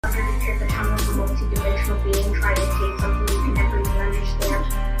rational being try to say something you can never even understand.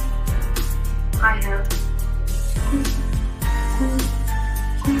 I have.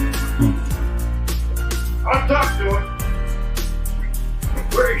 I'll talk to her.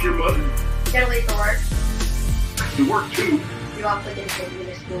 Where is your mother? Gotta leave for work. To work too. You all put into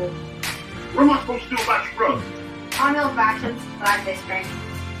the school. What am I supposed to do about your brother? I know fractions, but I say strength.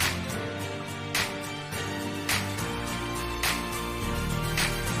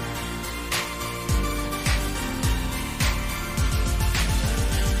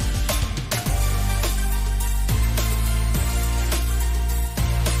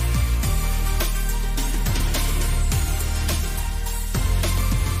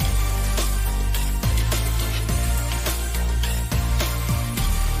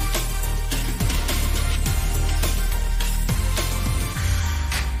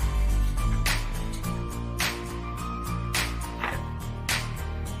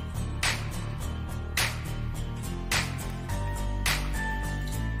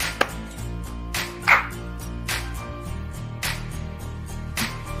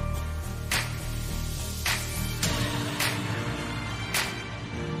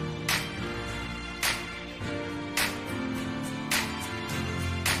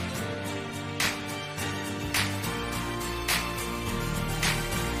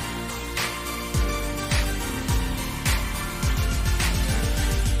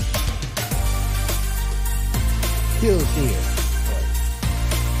 Kills here.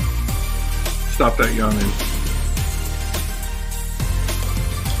 Stop that yawning.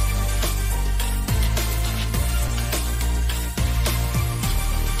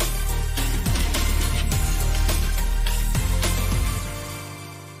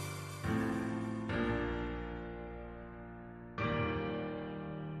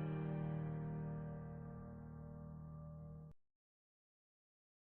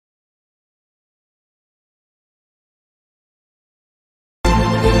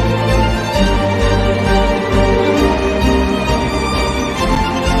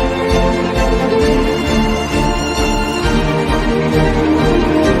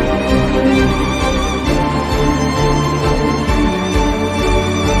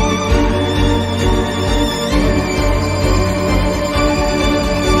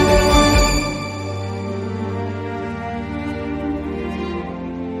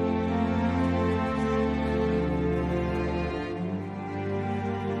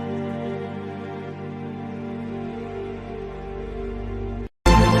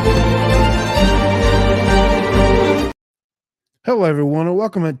 Hello, everyone, and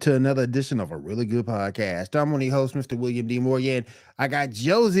welcome to another edition of a really good podcast. I'm one of your hosts, Mr. William D. Morgan. I got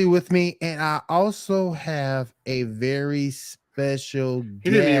Josie with me, and I also have a very special guest. He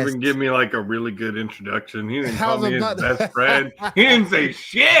didn't even give me like a really good introduction. He didn't call me his best friend. He didn't say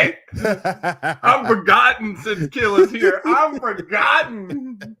shit. I'm forgotten since Kill is here. I'm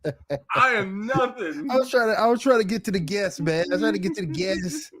forgotten. I am nothing. I was trying to get to the guest, man. I was trying to get to the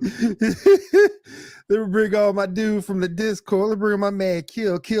guest. Let me bring all my dude from the Discord. Let me bring my man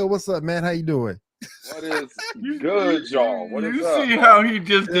Kill. Kill, what's up, man? How you doing? What is good, y'all? What is you up? see how he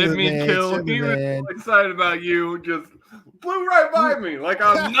just did me, man, Kill? He was so excited about you, just blew right by me like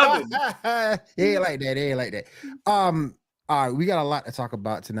I'm nothing. He ain't like that. He ain't like that. All right, we got a lot to talk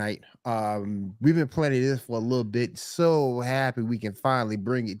about tonight. We've been planning this for a little bit. So happy we can finally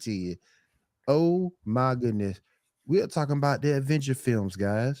bring it to you. Oh my goodness. We are talking about the Avenger films,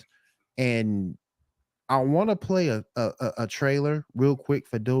 guys. And I want to play a trailer real quick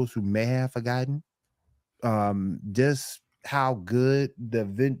for those who may have forgotten. Just how good the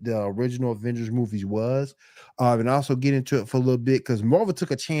original Avengers movies was, and also get into it for a little bit because Marvel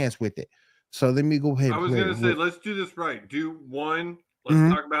took a chance with it. So let me go ahead. I was going to say, let's do this right. Do one.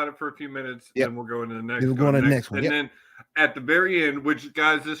 Let's talk about it for a few minutes. Yep. Then we'll go into the next. We'll go into the next one. And then at the very end, which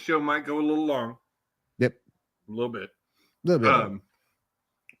guys, this show might go a little long. Yep. A little bit. A little bit.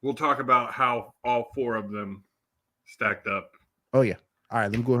 We'll talk about how all four of them stacked up. Oh, yeah. All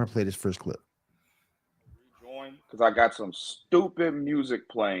right, let me go ahead and play this first clip. Because I got some stupid music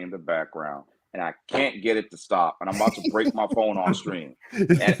playing in the background, and I can't get it to stop. And I'm about to break my phone on stream.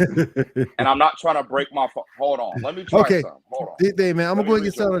 And I'm not trying to break my phone. Hold on. Let me try something. Hold on. Hey, man, I'm going to go ahead and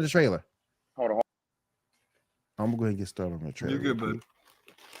get started on the trailer. Hold on. I'm going to go ahead and get started on the trailer. You're good, bud.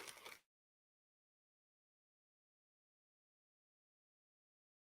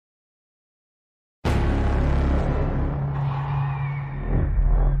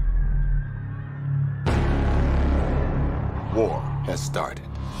 War has started.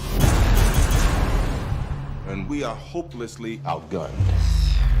 And we are hopelessly outgunned.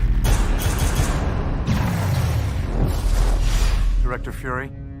 Director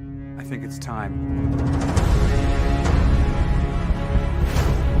Fury, I think it's time.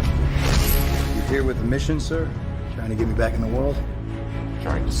 You here with the mission, sir? Trying to get me back in the world?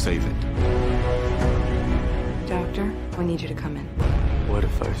 Trying to save it. Doctor, we need you to come in. What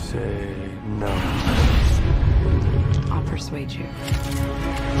if I say no? I'll persuade you.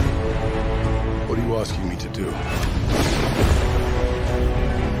 What are you asking me to do?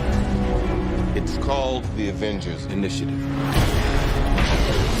 It's called the Avengers Initiative.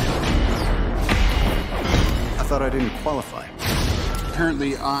 I thought I didn't qualify.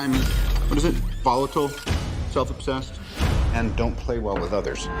 Apparently I'm, what is it? Volatile, self-obsessed, and don't play well with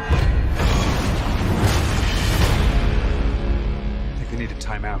others. I think they need a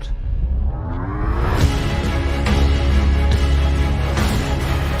timeout.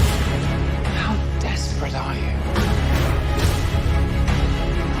 How desperate are you?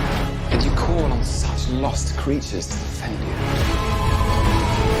 And you call on such lost creatures to defend you.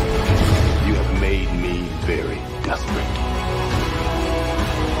 You have made me very desperate.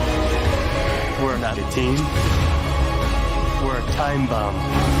 We're not a team. We're a time bomb.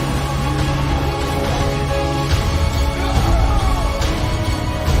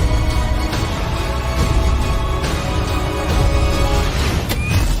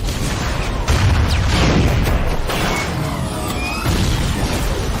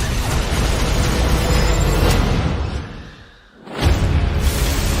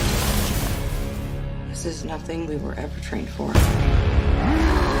 This is nothing we were ever trained for.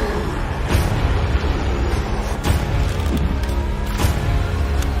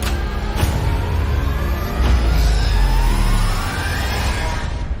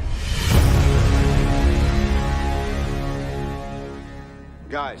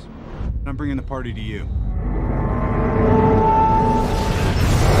 Guys, I'm bringing the party to you.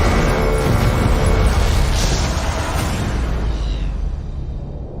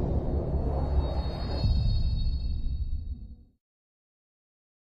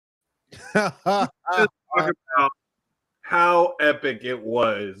 Just talk about how epic it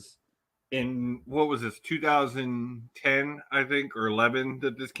was in what was this 2010, I think, or 11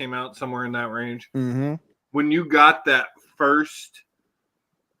 that this came out, somewhere in that range. Mm-hmm. When you got that first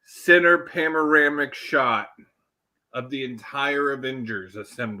center panoramic shot of the entire Avengers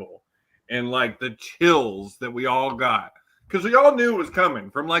assemble, and like the chills that we all got, because we all knew it was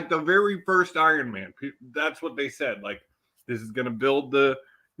coming from like the very first Iron Man. That's what they said. Like, this is going to build the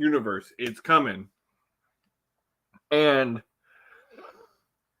universe. It's coming. And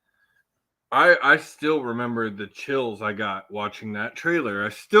I still remember the chills I got watching that trailer. I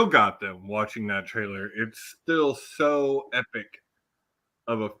still got them watching that trailer. It's still so epic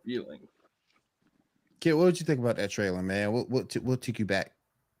of a feeling. Kid, what did you think about that trailer, man? What took you back?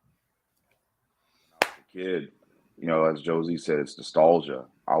 I was a kid, you know, as Josie said, it's nostalgia.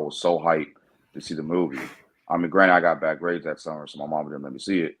 I was so hyped to see the movie. I mean, granted, I got bad grades that summer, so my mom didn't let me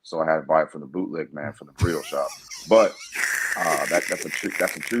see it. So I had to buy it from the bootleg man from the burrito shop. But that's a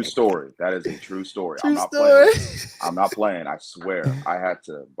true story. That is a true story. True story. I'm not playing. I swear. I had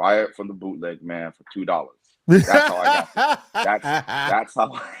to buy it from the bootleg man for $2. That's how I got it. That's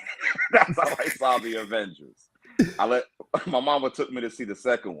how I saw the Avengers. My mama took me to see the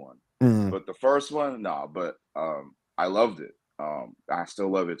second one, but the first one, nah. But I loved it. I still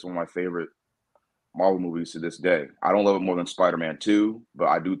love it. It's one of my favorite Marvel movies to this day. I don't love it more than Spider-Man 2, but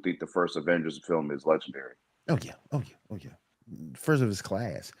I do think the first Avengers film is legendary. Oh yeah. First of its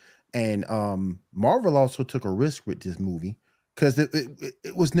class. And Marvel also took a risk with this movie because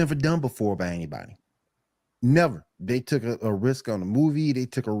it was never done before by anybody. Never. They took a risk on the movie. They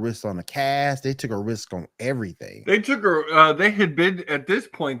took a risk on the cast. They took a risk on everything. They had been, at this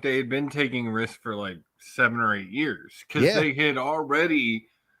point, they had been taking risks for like 7 or 8 years, because they'd already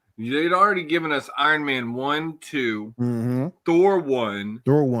given us Iron Man 1, 2, Thor 1,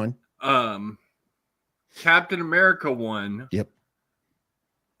 Captain America 1. Yep.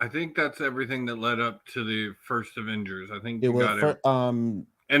 I think that's everything that led up to the first Avengers. I think it was and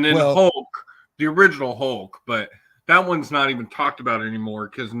then Hulk, the original Hulk, but that one's not even talked about anymore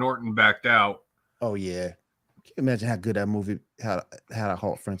because Norton backed out. Oh yeah. Can you imagine how good that movie, how the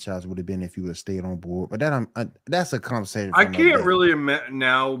Hulk franchise would have been if you would have stayed on board? But that's a conversation. I can't really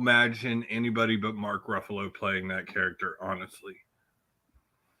now imagine anybody but Mark Ruffalo playing that character, honestly.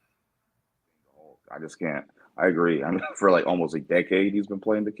 I just can't. I agree. I mean, for like almost a decade, he's been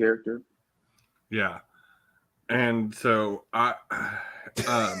playing the character. Yeah. And so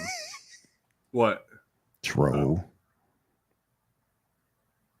what? Troll. What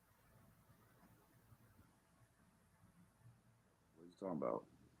are you talking about?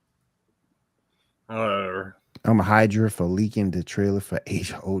 Whatever. I'm a Hydra for leaking the trailer for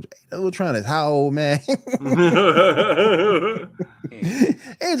Age of Ultron. Ultron is how old, man?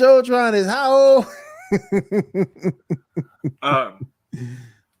 Age of Ultron is how old?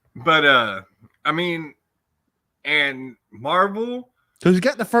 But I mean, and Marvel. So we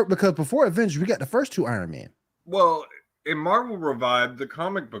got the first, because before Avengers, we got the first two Iron Man. Well, and Marvel revived the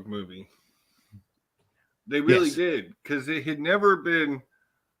comic book movie. They really did, because it had never been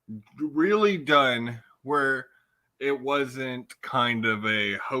really done where it wasn't kind of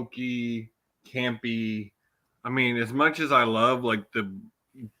a hokey, campy. I mean, as much as I love like the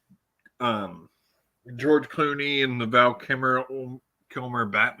George Clooney and the Val Kilmer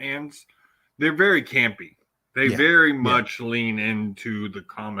Batmans, they're very campy. They very much lean into the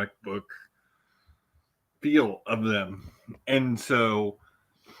comic book feel of them. And so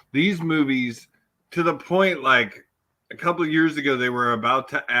these movies, to the point, like a couple of years ago, they were about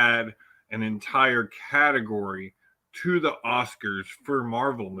to add an entire category to the Oscars for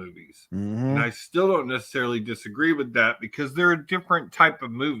Marvel movies. And I still don't necessarily disagree with that, because they're a different type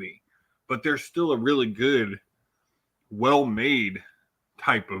of movie, but they're still a really good, well-made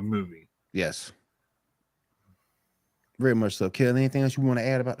type of movie. Yes. Very much so. Kill, anything else you want to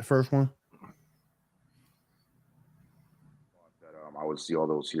add about the first one? I would see all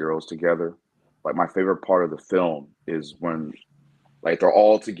those heroes together. Like, my favorite part of the film is when, like, they're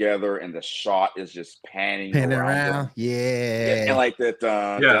all together and the shot is just panning around. Yeah. And like that.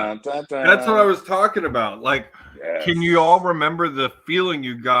 That's what I was talking about. Like, can you all remember the feeling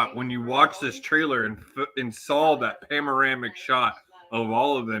you got when you watched this trailer and saw that panoramic shot of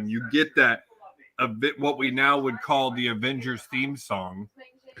all of them? You get that a bit, what we now would call the Avengers theme song.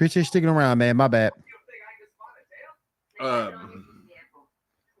 Appreciate you sticking around, man. My bad.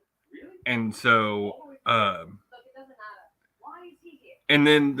 And so, and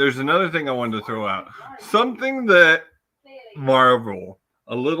then there's another thing I wanted to throw out. Something that Marvel,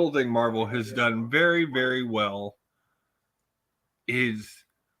 a little thing Marvel has done very, very well is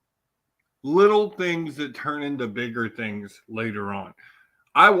little things that turn into bigger things later on.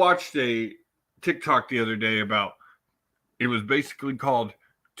 I watched a TikTok the other day about, it was basically called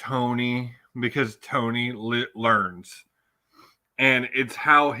Tony because Tony learns. And it's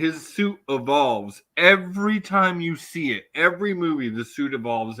how his suit evolves every time you see it. Every movie, the suit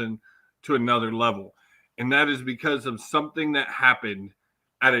evolves into another level. And that is because of something that happened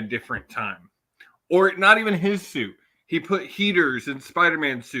at a different time. Or not even his suit. He put heaters in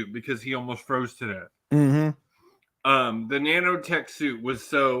Spider-Man's suit because he almost froze to death. The nanotech suit was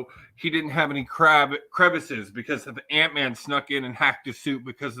so he didn't have any crevices because of Ant-Man snuck in and hacked his suit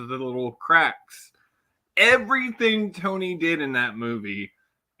because of the little cracks. Everything Tony did in that movie,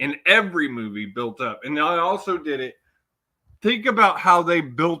 in every movie, built up. And I also did it. Think about how they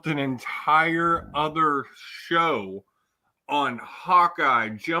built an entire other show on Hawkeye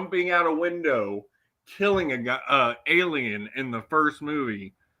jumping out a window, killing a guy, alien in the first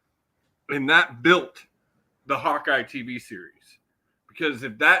movie. And that built the Hawkeye TV series. Because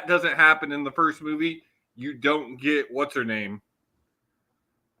if that doesn't happen in the first movie, you don't get what's her name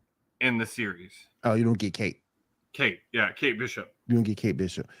in the series. Oh, you don't get Kate. Kate Bishop. You don't get Kate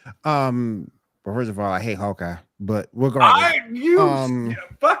Bishop. But first of all, I hate Hawkeye. But regardless,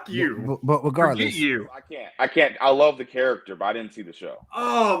 fuck you. But regardless, you. I can't. I love the character, but I didn't see the show.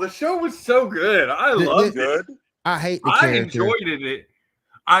 Oh, the show was so good. I loved it. I hate the character. I enjoyed it.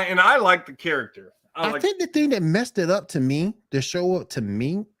 I like the character. I think the thing that messed it up to me, the show up to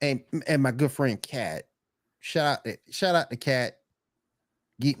me, and my good friend Kat. Shout out to Kat,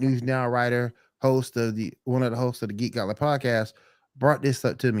 Geek News Now writer, one of the hosts of the Geek Gauntlet podcast, brought this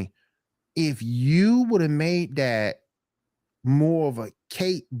up to me. If you would have made that more of a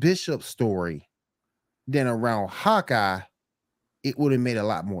Kate Bishop story than around Hawkeye, it would have made a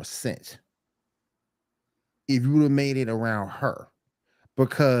lot more sense. If you would have made it around her,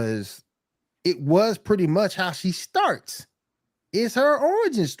 because it was pretty much how she starts. It's her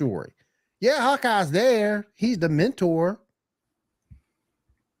origin story. Yeah, Hawkeye's there. He's the mentor.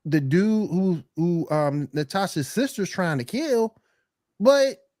 The dude who Natasha's sister's trying to kill.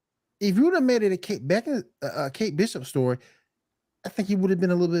 But if you would have made it a Kate Bishop story, I think he would have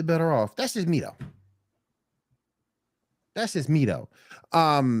been a little bit better off. That's just me though.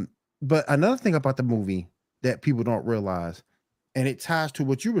 But another thing about the movie that people don't realize, and it ties to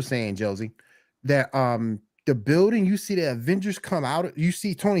what you were saying, Josie, that the building you see the Avengers come out, you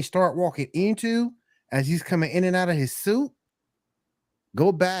see Tony Stark walking into as he's coming in and out of his suit.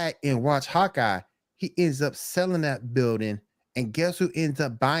 Go back and watch Hawkeye. He ends up selling that building, and guess who ends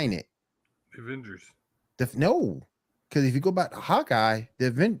up buying it? Avengers. No, because if you go back to Hawkeye,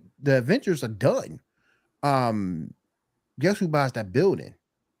 the Avengers are done. Guess who buys that building?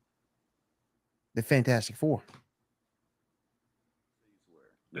 The Fantastic Four.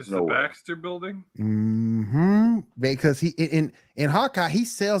 It's the Baxter building? Because he in Hawkeye, he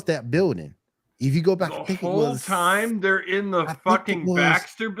sells that building. If you go back, I think it was time they're in the fucking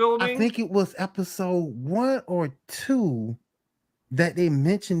Baxter building. I think it was episode 1 or 2 that they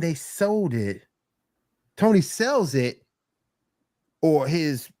mentioned they sold it. Tony sells it, or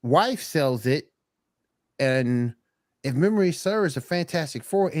his wife sells it, and if memory serves, the Fantastic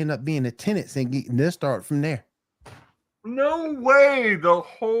Four end up being the tenants and getting their start from there. No way! The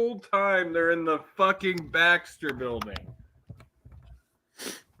whole time they're in the fucking Baxter building.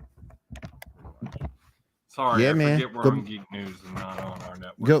 Sorry, I forget we're on Geek News and not on our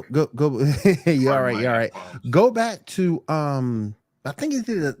network. Go. You all right? You all right? Go back to I think it's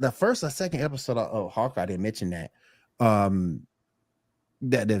the first or second episode of Hawkeye. They mentioned that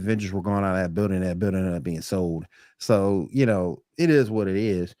that the Avengers were going out of that building ended up being sold. So it is what it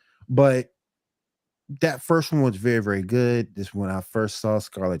is. But that first one was very, very good. This when I first saw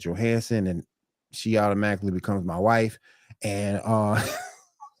Scarlett Johansson, and she automatically becomes my wife. And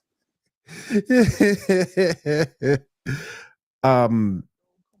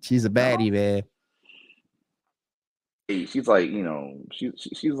she's a baddie, man. She's like,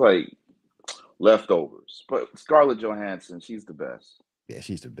 she's like leftovers. But Scarlett Johansson, she's the best. Yeah,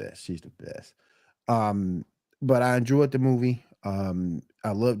 she's the best. She's the best. But I enjoyed the movie.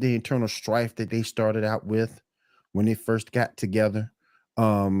 I love the internal strife that they started out with when they first got together.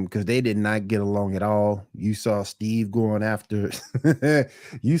 Because they did not get along at all. You saw Steve going after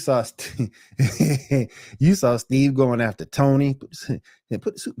you saw Steve going after Tony. Put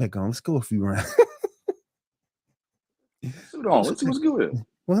the suit back on. Let's go a few rounds. Suit on. Let's see what's good.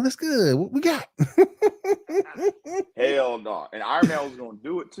 Well, that's good. What we got? Hell no. And Iron Man was gonna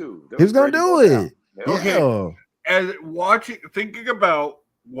do it too. He was gonna do it. Okay. As thinking about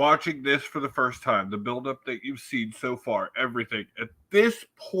watching this for the first time, the buildup that you've seen so far, everything at this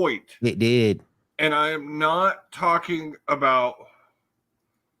point, it did. And I am not talking about.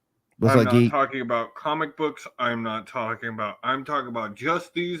 Talking about comic books. I'm talking about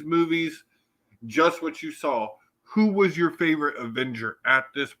just these movies, just what you saw. Who was your favorite Avenger at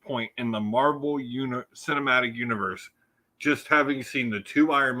this point in the Marvel Cinematic Universe? Just having seen the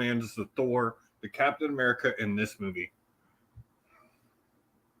 2 Iron Mans, the Thor, the Captain America in this movie.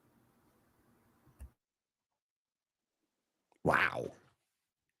 Wow.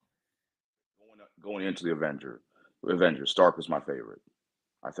 Going into the Avengers, Stark was my favorite.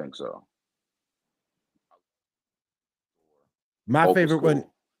 I think so. My favorite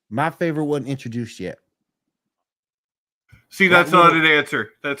wasn't introduced yet. See, that's not an answer.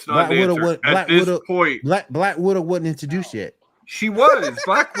 That's not an answer. At this point, Black Widow wasn't introduced yet. She was.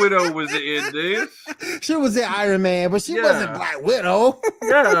 Black Widow was in this. She was in Iron Man, but she wasn't Black Widow.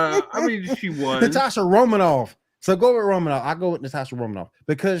 Yeah, I mean, she was. Natasha Romanoff. So go with Romanoff. I go with Natasha Romanoff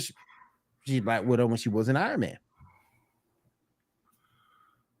because she's Black Widow when she was in Iron Man.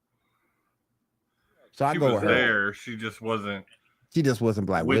 So I go with her. There. She just wasn't. She just wasn't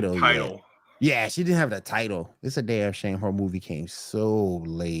Black Widow title. Yet. Yeah, she didn't have that title. It's a damn shame her movie came so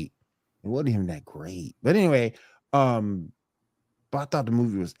late. It wasn't even that great. But anyway, but I thought the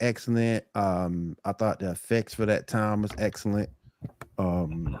movie was excellent. I thought the effects for that time was excellent.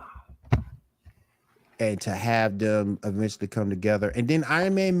 And to have them eventually come together. And then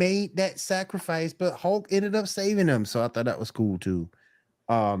Iron Man made that sacrifice, but Hulk ended up saving him. So I thought that was cool too.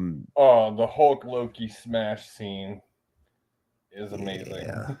 The Hulk Loki smash scene is amazing.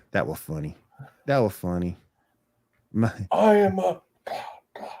 Yeah, that was funny. I am a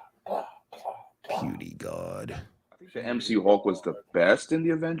beauty god. I think the MCU Hulk was the best in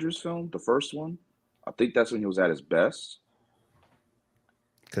the Avengers film, the first one. I think that's when he was at his best.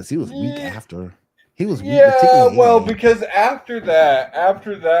 Because he was weak after. He was weak. Yeah, well, because after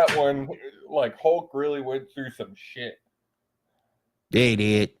that one, like Hulk really went through some shit. They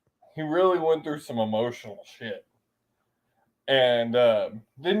did. He really went through some emotional shit. And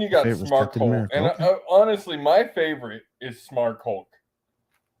then you got Smart Hulk. And honestly, my favorite is Smart Hulk.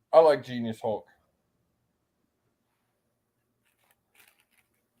 I like Genius Hulk.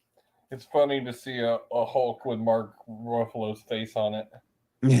 It's funny to see a Hulk with Mark Ruffalo's face on it.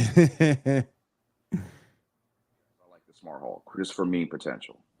 I like the Smart Hulk, just for meme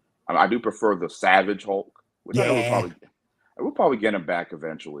potential. I do prefer the Savage Hulk, which we'll probably get him back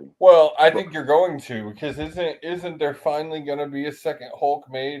eventually. Well, I think you're going to, because isn't there finally going to be a second Hulk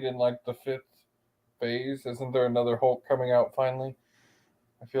made in like the 5th phase? Isn't there another Hulk coming out finally?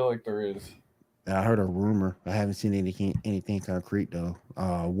 I feel like there is. I heard a rumor. I haven't seen anything concrete though.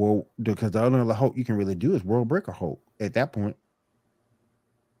 Well, because the only Hulk you can really do is World Breaker Hulk at that point.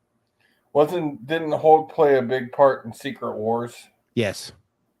 Didn't Hulk play a big part in Secret Wars? Yes.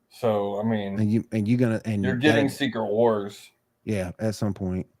 So I mean, you're getting Secret Wars. Yeah, at some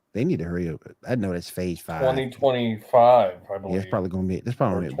point they need to hurry up. I know that's Phase 5, 2025. I believe. Yeah, it's probably gonna be. It's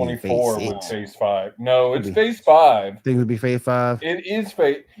probably 24 with Phase 5. No, it's Phase 5. Think it would be Phase 5. It is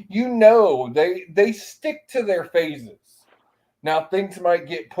Phase. They stick to their phases. Now things might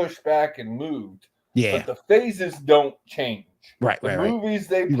get pushed back and moved. Yeah, but the phases don't change. Right. The movies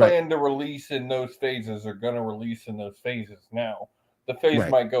they plan to release in those phases are going to release in those phases. Now, the phase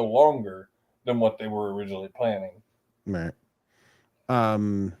might go longer than what they were originally planning. Right. I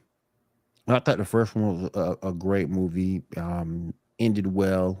thought the first one was a great movie. Ended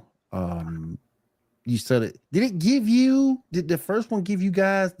well. You said it. Did the first one give you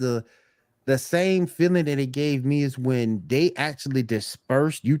guys the same feeling that it gave me as when they actually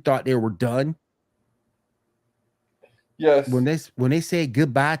dispersed? You thought they were done? Yes. When they said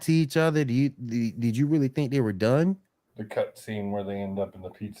goodbye to each other, did you really think they were done? The cut scene where they end up in the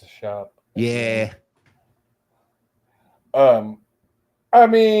pizza shop. Yeah. I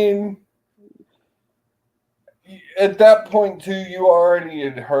mean, at that point too, you already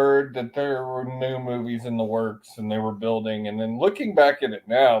had heard that there were new movies in the works and they were building. And then looking back at it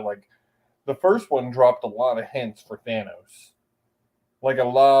now, like the first one dropped a lot of hints for Thanos, like a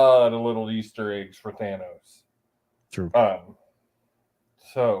lot of little Easter eggs for Thanos. True.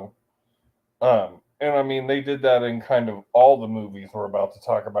 And I mean, they did that in kind of all the movies we're about to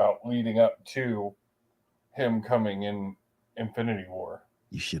talk about leading up to him coming in Infinity War.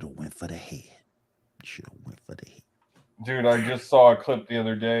 You should have went for the head. Dude, I just saw a clip the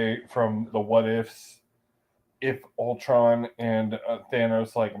other day from the What Ifs. If Ultron and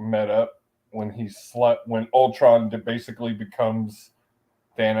Thanos like met up when Ultron basically becomes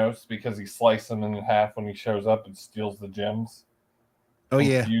Thanos because he sliced him in half when he shows up and steals the gems. Oh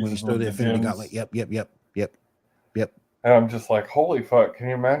yeah, when he stole the Infinity Gauntlet. Yep. And I'm just like, holy fuck! Can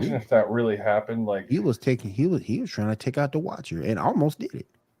you imagine if that really happened? Like he was trying to take out the Watcher and almost did it.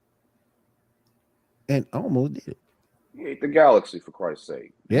 He ate the galaxy, for Christ's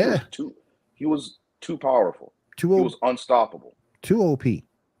sake. Yeah, he was too powerful. He was unstoppable. Too OP.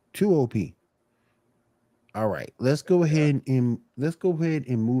 All right, let's go ahead and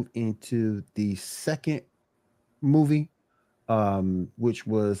move into the second movie, which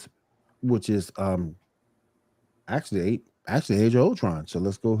is actually Age of Ultron. So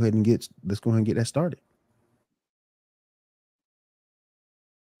let's go ahead and get that started.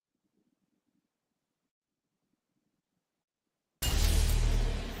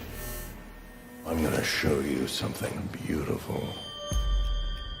 I'm gonna show you something beautiful.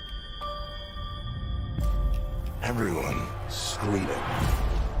 Everyone screaming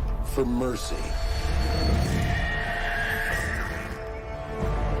for mercy.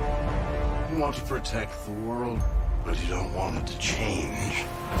 You want to protect the world, but you don't want it to change.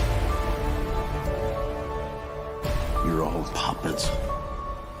 You're all puppets,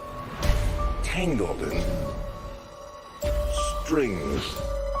 tangled in strings.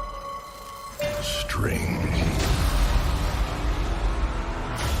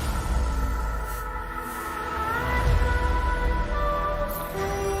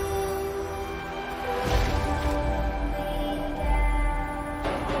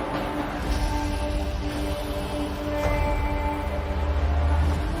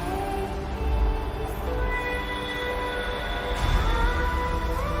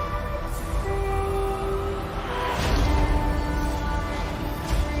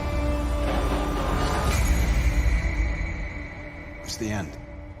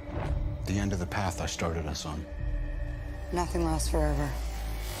 The end of the path I started us on. Nothing lasts forever.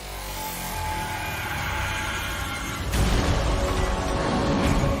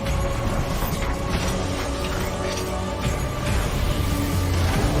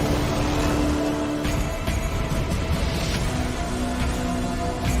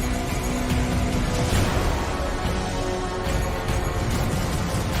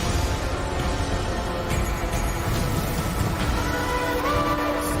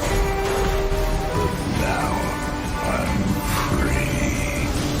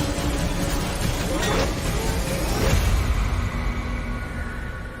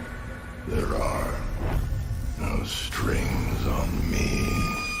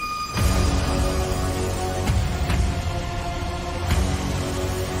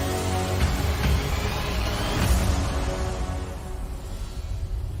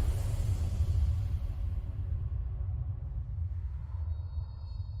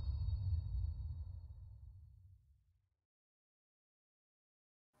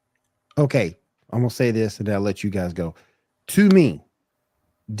 Okay, I'm gonna say this and then I'll let you guys go. To me,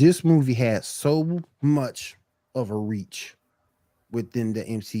 this movie had so much of a reach within the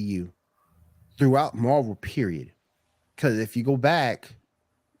MCU throughout Marvel, period. Because if you go back,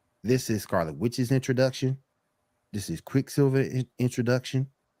 this is Scarlet Witch's introduction. This is Quicksilver introduction.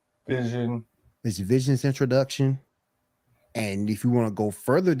 Vision. This is Vision's introduction. And if you want to go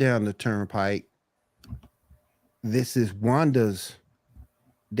further down the turnpike, this is Wanda's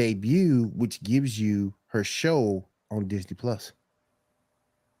debut, which gives you her show on Disney Plus.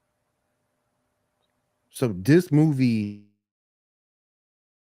 So this movie,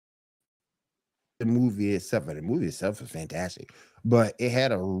 the movie itself is fantastic, but it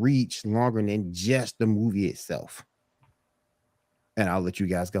had a reach longer than just the movie itself. And I'll let you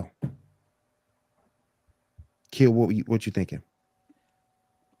guys go. Kill, what you thinking?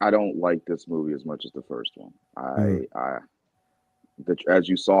 I don't like this movie as much as the first one. As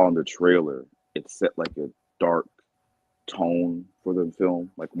you saw in the trailer, it set like a dark tone for the film,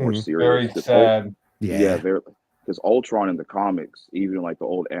 like more serious. Very sad. Yeah, because Ultron in the comics, even like the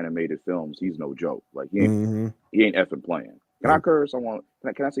old animated films, he's no joke. Like he ain't effing playing. Can I curse? Can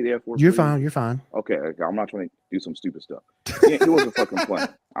I say the F word? You're fine. You're fine. Okay, I'm not trying to do some stupid stuff. He wasn't fucking playing.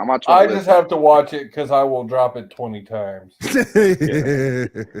 I'm not trying. I just have to watch it because I will drop it 20 times. It's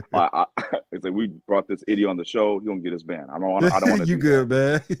like we brought this idiot on the show. He gonna get his ban. I don't want to. You good,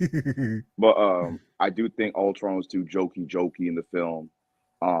 man? But I do think Ultron was too jokey in the film.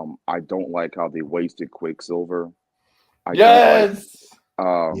 I don't like how they wasted Quicksilver. That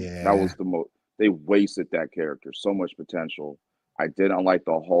was the most. They wasted that character. So much potential. I didn't like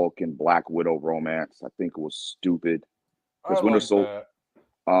the Hulk and Black Widow romance. I think it was stupid. Because Winter Soldier.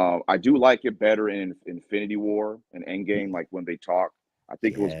 I do like it better in Infinity War and Endgame, like when they talk. I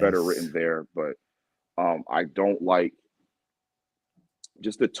think it was better written there, but I don't like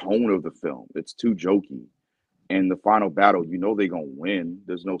just the tone of the film. It's too jokey. And the final battle, you know they're gonna win.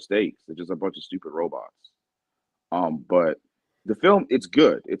 There's no stakes. It's just a bunch of stupid robots. But the film, it's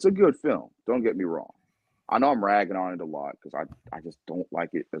good. It's a good film. Don't get me wrong. I know I'm ragging on it a lot because I just don't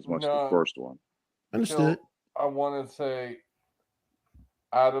like it as much as the first one. Understood. I want to say,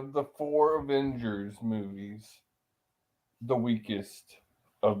 out of the 4 Avengers movies, the weakest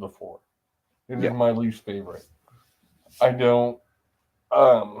of the 4. It is my least favorite. I don't.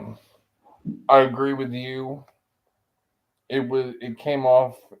 I agree with you. It came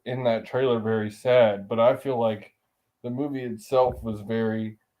off in that trailer very sad, but I feel like the movie itself was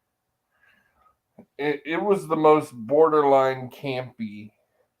very. It was the most borderline campy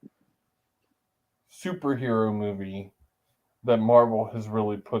superhero movie that Marvel has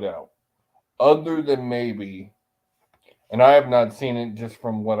really put out, other than maybe, and I have not seen it just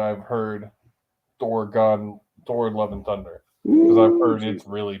from what I've heard, Thor: Love and Thunder, because I've heard it's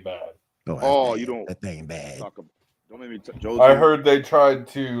really bad. You don't. That thing bad. Don't make me. I heard they tried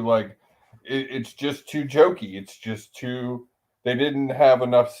to like. It's just too jokey. It's just too. They didn't have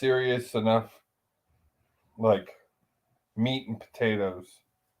enough like meat and potatoes.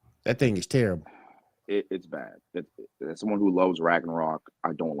 That thing is terrible. It's bad. As someone who loves Ragnarok,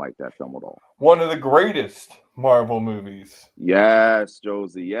 I don't like that film at all. One of the greatest Marvel movies. Yes,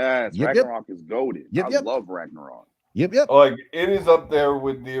 Josie. Yes, Yep, Ragnarok is goated. I love Ragnarok. Yep. Like it is up there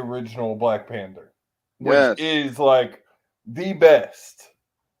with the original Black Panther, which is like the best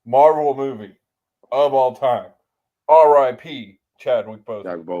Marvel movie of all time. R.I.P. Chadwick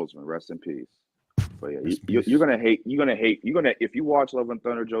Boseman. Rest in peace. But yeah, you're gonna hate. If you watch Love and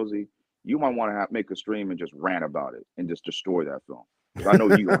Thunder, Josie, you might want to make a stream and just rant about it and just destroy that film. Because I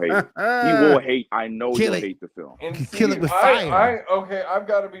know you will hate it. He will hate. I know you'll hate the film. And see, kill it with fire. I've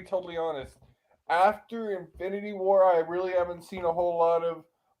got to be totally honest. After Infinity War, I really haven't seen a whole lot of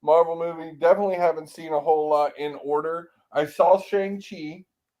Marvel movies. Definitely haven't seen a whole lot in order. I saw Shang-Chi,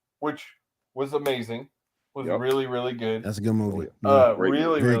 which was amazing. Was really, really good. That's a good movie. Really, very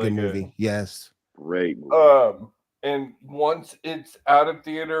really good movie. Yes. Great movie. And once it's out of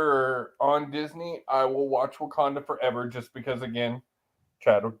theater or on Disney, I will watch Wakanda Forever just because, again,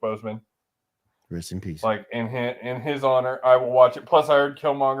 Chadwick Boseman. Rest in peace. Like, in his honor, I will watch it. Plus, I heard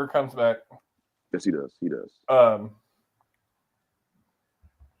Killmonger comes back. Yes, he does. He does.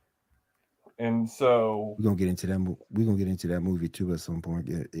 And so we're gonna get into that. We're gonna get into that movie too at some point.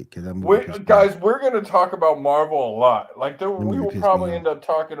 Because that movie, we're gonna talk about Marvel a lot. Like, we will probably end up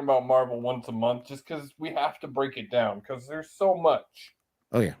talking about Marvel once a month, just because we have to break it down because there's so much.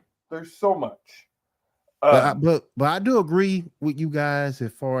 Oh yeah, there's so much. But I do agree with you guys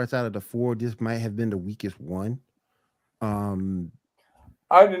as far as out of the 4, this might have been the weakest one.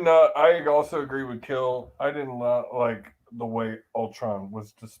 I did not. I also agree with Kill. I didn't like the way Ultron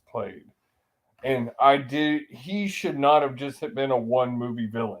was displayed. And he should not have just been a one movie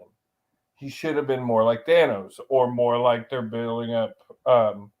villain. He should have been more like Thanos, or more like they're building up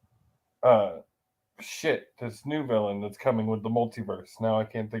this new villain that's coming with the multiverse. Now I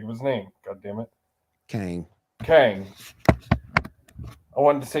can't think of his name. God damn it. Kang. I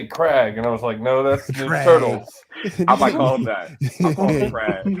wanted to say Krag, and I was like, no, that's Ninja Turtles. I might call him that. I call him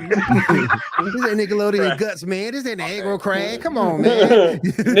Krag. This ain't Nickelodeon Guts, man. This ain't Aggro Krag. Come on, man.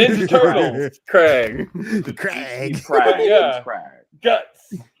 Ninja Turtles. Krag. Krag. He's Krag. Yeah. He's Krag.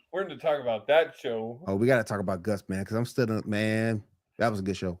 Guts. We're going to talk about that show. Oh, we got to talk about Guts, man, because I'm still, man, that was a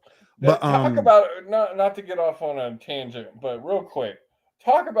good show. Now, But talk about, not to get off on a tangent, but real quick,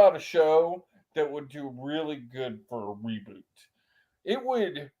 talk about a show that would do really good for a reboot. It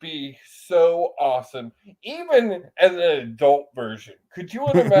would be so awesome, even as an adult version. Could you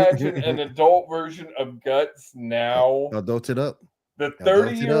imagine an adult version of Guts now? Adult it up. The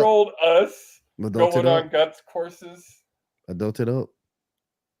 30-year-old us going on Guts courses. Adult it up.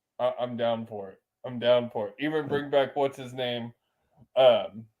 I'm down for it. Even bring back what's his name, the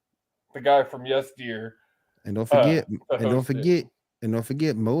guy from Yes Dear. And don't forget, don't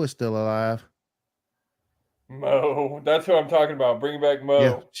forget, Mo is still alive. Mo, that's who I'm talking about. Bring back Mo.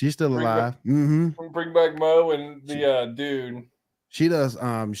 Yeah, she's still alive. Bring back Mo and the dude. She does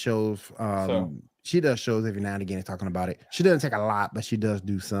shows. She does shows every now and again talking about it. She doesn't take a lot, but she does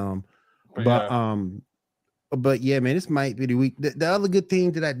do some. But yeah, man, this might be the week. The other good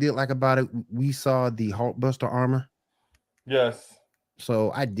thing that I did like about it, we saw the Hulkbuster armor. Yes.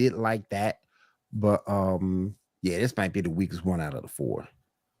 So I did like that. But yeah, this might be the weakest one out of the 4.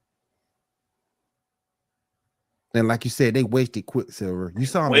 And like you said, they wasted Quicksilver. You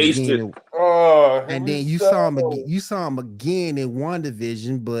saw him again, and then you saw him again in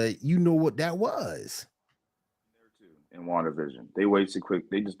WandaVision, but you know what that was. In WandaVision, they wasted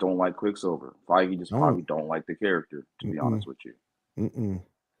They just don't like Quicksilver. Feige just probably don't like the character, to be honest with you.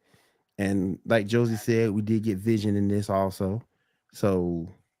 And like Josie said, we did get Vision in this also,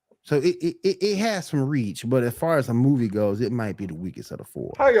 so it has some reach. But as far as a movie goes, it might be the weakest of the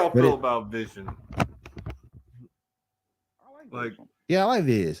 4. How y'all feel about Vision? Yeah, I like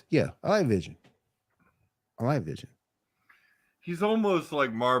Viz. Yeah, I like Vision. He's almost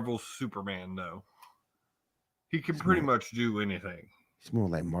like Marvel's Superman, though. He can pretty much do anything. He's more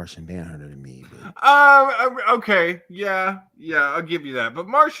like Martian Manhunter to me. But... Okay. Yeah, I'll give you that. But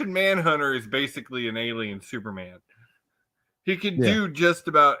Martian Manhunter is basically an alien Superman. He can do just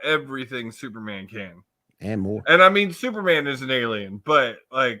about everything Superman can. And more. And I mean, Superman is an alien, but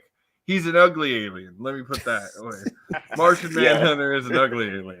like, he's an ugly alien. Let me put that away. Martian Manhunter is an ugly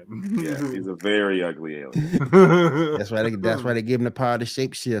alien. Yeah, he's a very ugly alien. That's why they give him the power to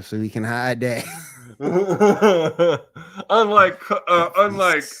shapeshift so he can hide that. unlike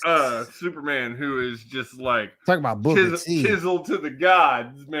Superman, who is just like talk about Booker T. Chiseled to the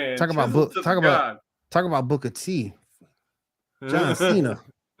gods, man. Talk about Booker T. John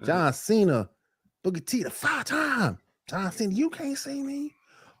Cena, Booker T. the 5-time. John Cena, you can't see me.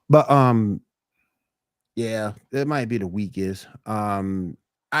 But yeah, it might be the weakest.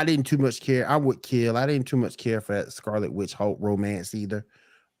 I didn't too much care. I didn't too much care for that Scarlet Witch Hulk romance either.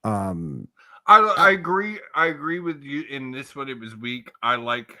 I agree with you in this one. It was weak. I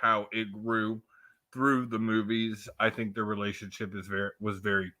like how it grew through the movies. I think the relationship was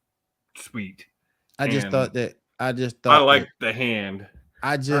very sweet. I liked the hand.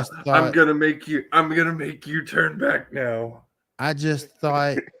 I just thought I'm gonna make you turn back now. I just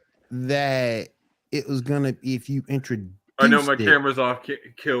thought that it was gonna, if you introduced I know my camera's off,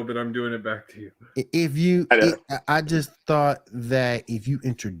 Kill, but I'm doing it back to you. I just thought that if you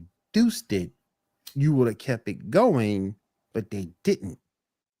introduced it, you would have kept it going, but they didn't.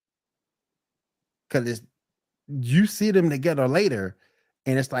 Because you see them together later,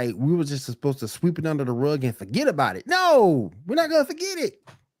 and it's like we were just supposed to sweep it under the rug and forget about it. No, we're not gonna forget it.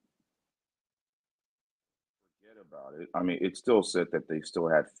 Forget about it. I mean, it still said that they still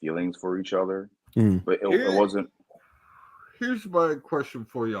had feelings for each other, but it wasn't. Here's my question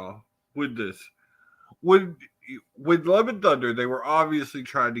for y'all with this. With Love and Thunder, they were obviously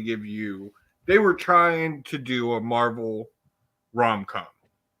trying to do a Marvel rom-com,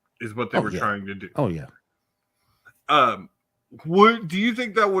 is what they were trying to do. Oh yeah. Do you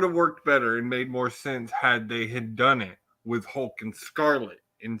think that would have worked better and made more sense had they had done it with Hulk and Scarlet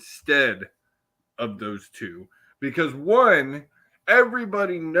instead of those two? Because one,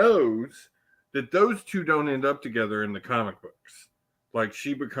 everybody knows that those two don't end up together in the comic books. Like,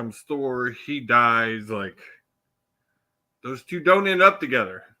 she becomes Thor, he dies. Like, those two don't end up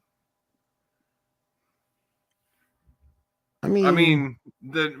together. I mean,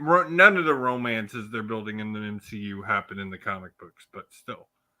 none of the romances they're building in the MCU happen in the comic books, but still.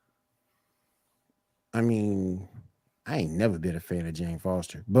 I mean, I ain't never been a fan of Jane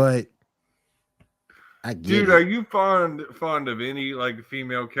Foster, but I get Dude, it. are you fond of any like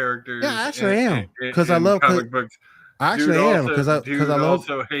female characters? Yeah, I actually am because I love comic books. I actually am because I love.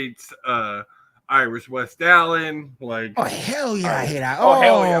 Also hates Iris West Allen. Like, oh hell yeah, I hate that. Oh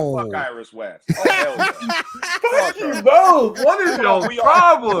hell yeah, fuck Iris West. Oh hell yeah. Fuck you both. What is your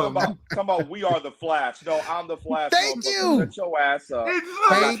problem? Talking about we are the Flash. No, I'm the Flash. Thank you. Shut your ass up.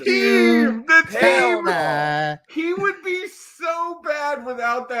 It's the team. The team. He would be so bad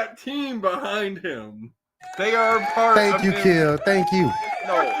without that team behind him. They are part Thank of you, him. Kill. Thank you.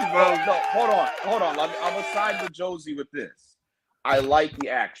 No. Hold on. I'm gonna side with Josie with this. I like the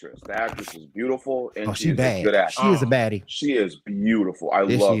actress. The actress is beautiful, and she's bad. A good actress. She is a baddie. She is beautiful. I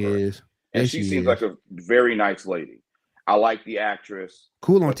Yes, love she her. is. And Yes, she she seems is. like a very nice lady. I like the actress.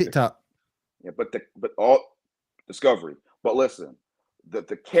 Cool on TikTok. But all Discovery. But listen,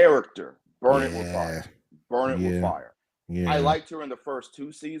 the character, burn it with fire. Burn it with fire. Yeah. I liked her in the first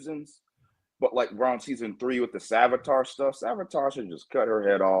 2 seasons, but like around season 3 with the Savitar stuff, Savitar should just cut her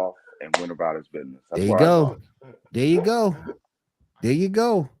head off and went about his business. That's There you what go. There you go. There you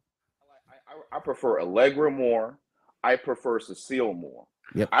go. I prefer Allegra more. I prefer Cecile more.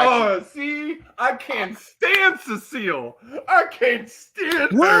 Yep. See, I can't stand Cecile. I can't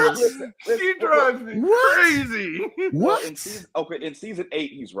stand What? her. She drives me crazy. What? In season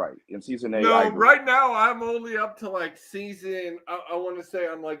 8, he's right. In season 8, No, right now I'm only up to like season. I want to say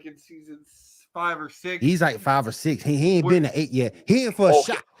I'm like in season 5 or 6. He's like 5 or 6. He ain't been to 8 yet. He ain't for a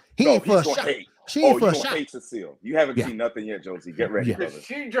shot. He ain't for a shot. She ain't for a shot. Hate Cecile. You haven't seen nothing yet, Josie. Get ready, brother.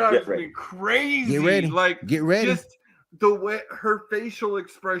 She drives me crazy. Get ready. Like, get ready. Just the way her facial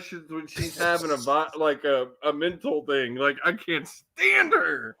expressions when she's having a mental thing. Like, I can't stand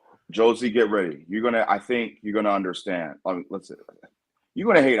her. Josie, get ready. I think you're gonna understand. Listen, you're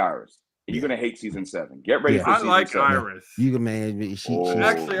gonna hate Iris. You're gonna hate season 7. Get ready for season 7. I like Iris. You can man.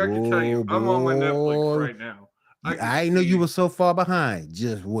 Actually, I can tell you, I'm on my Netflix right now. I didn't know you were so far behind.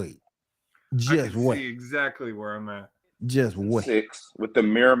 Just wait. Just wait. See exactly where I'm at. Just wait. 6 with the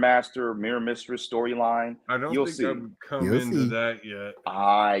Mirror Mistress storyline. I don't think see. I've come into that yet.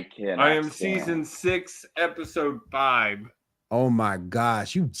 I am season 6, episode 5. Oh my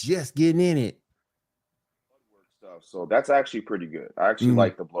gosh, you just getting in it. Stuff. So that's actually pretty good. I actually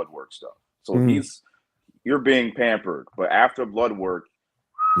like the blood work stuff. So you're being pampered, but after blood work,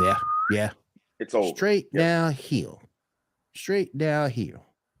 yeah, it's over. Straight downhill. Straight downhill.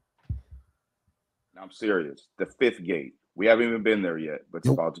 I'm serious. The 5th gate. We haven't even been there yet, but it's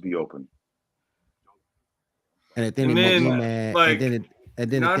about to be open. And the thing that made me mad, and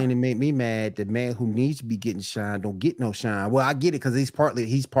then the thing that made me mad, the man who needs to be getting shine don't get no shine. Well, I get it because he's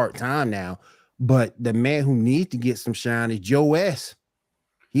part-time now, but the man who needs to get some shine is Joe S.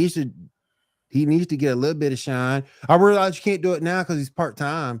 He needs to get a little bit of shine. I realize you can't do it now because he's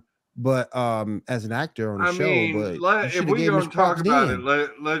part-time. But as an actor on the show, but if we're going to talk about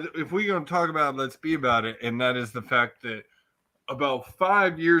it, let's be about it. And that is the fact that about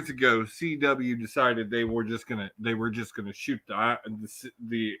 5 years ago, CW decided they were just gonna shoot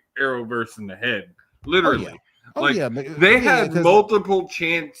the Arrowverse in the head, literally. They had multiple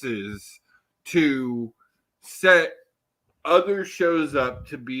chances to set other shows up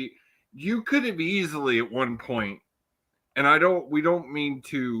to be. You could have easily at one point. And we don't mean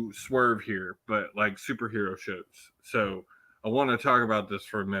to swerve here, but like superhero shows. So I want to talk about this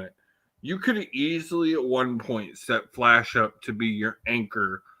for a minute. You could easily at one point set Flash up to be your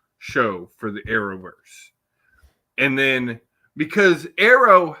anchor show for the Arrowverse. And then because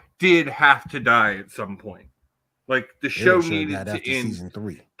Arrow did have to die at some point. Like the show needed to end. Season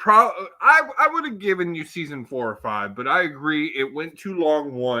 3. I would have given you season 4 or 5, but I agree it went too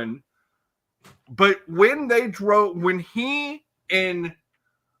long, one. But when he and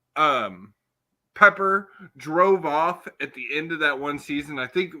Pepper drove off at the end of that one season, I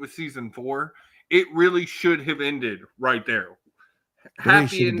think it was season 4, it really should have ended right there.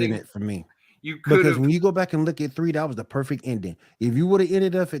 Happy ending it for me. Because when you go back and look at 3, that was the perfect ending. If you would have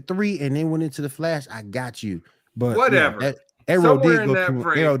ended up at 3 and then went into the Flash, I got you. But whatever. Arrow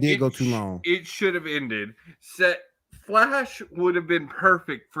did go too long. It should have ended. Flash would have been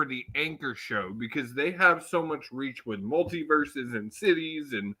perfect for the anchor show because they have so much reach with multiverses and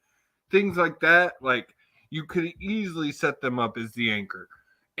cities and things like that. Like, you could easily set them up as the anchor.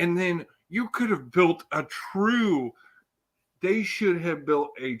 And then you could have built they should have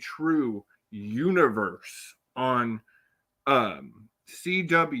built a true universe on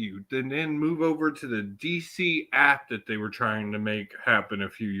CW, then move over to the DC app that they were trying to make happen a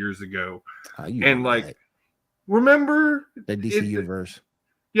few years ago. And like, remember the DC universe?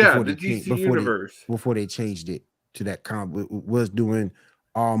 Yeah, the DC universe. Before they changed it to that was doing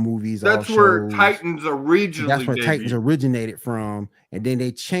all movies. That's all where shows. Titans originally. That's where Titans originated from, and then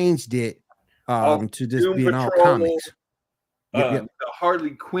they changed it to just Doom being Patrol, all comics. The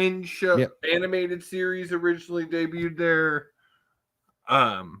Harley Quinn show animated series originally debuted there.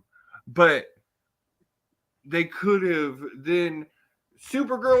 But they could have then.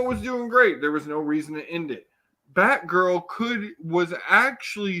 Supergirl was doing great. There was no reason to end it. Batgirl was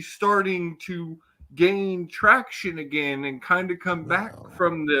actually starting to gain traction again and kind of come back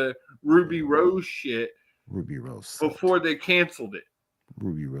from the Ruby Rose shit. Ruby Rose sucked. Before they canceled it.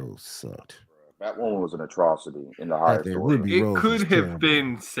 Ruby Rose sucked. That one was an atrocity in the highest order. It could have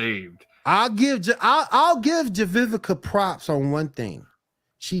been saved. I'll give Javivica props on one thing.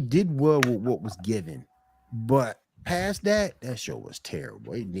 She did well with what was given, but past that show was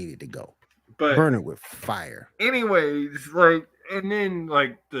terrible. It needed to go. But burn it with fire. Anyways, and then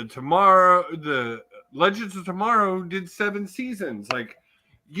the Legends of Tomorrow did 7 seasons. Like,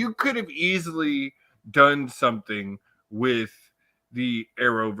 you could have easily done something with the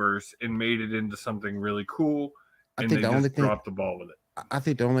Arrowverse and made it into something really cool. And they just dropped the ball with it. I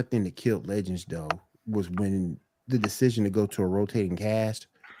think the only thing that killed Legends though was when the decision to go to a rotating cast.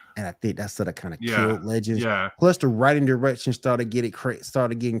 And I think that sort of kind of killed Legends. Yeah. Plus, the writing direction started getting crazy.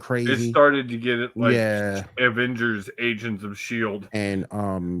 It started to get it like Avengers, Agents of S.H.I.E.L.D. And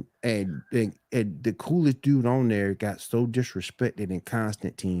the coolest dude on there got so disrespected in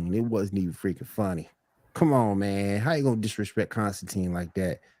Constantine. It wasn't even freaking funny. Come on, man. How you gonna disrespect Constantine like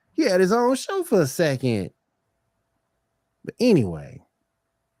that? He had his own show for a second. But anyway.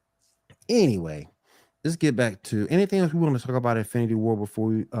 Let's get back to anything else we want to talk about Infinity War before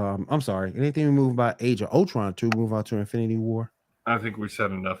we anything we move about Age of Ultron to move on to Infinity War? I think we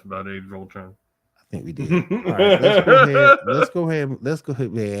said enough about Age of Ultron. I think we did. All right, let's go ahead.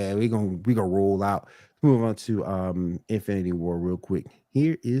 Yeah, we're gonna roll out. Move on to Infinity War real quick.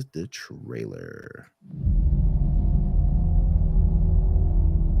 Here is the trailer.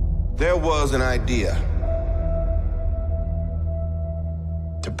 There was an idea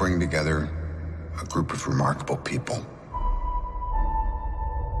to bring together a group of remarkable people.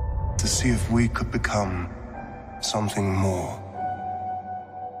 To see if we could become something more.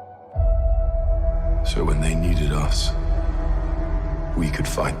 So when they needed us, we could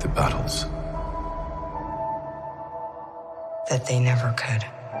fight the battles that they never could.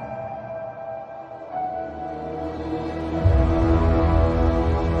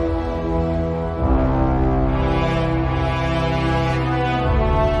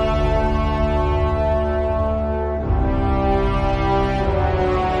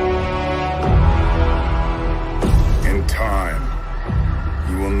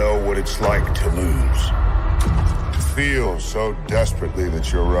 It's like to lose. To feel so desperately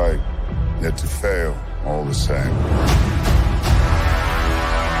that you're right, yet to fail all the same.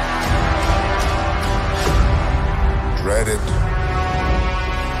 Dread it.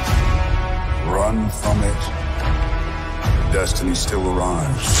 Run from it. Destiny still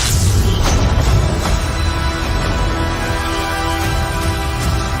arrives.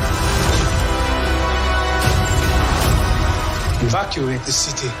 Evacuate the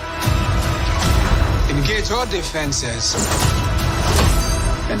city. Engage all defenses.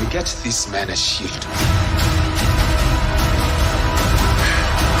 And get this man a shield.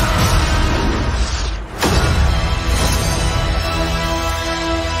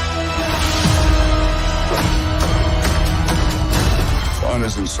 Fun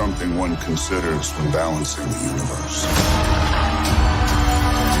isn't something one considers when balancing the universe.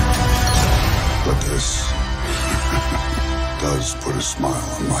 But this does put a smile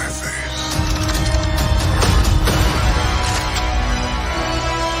on my face.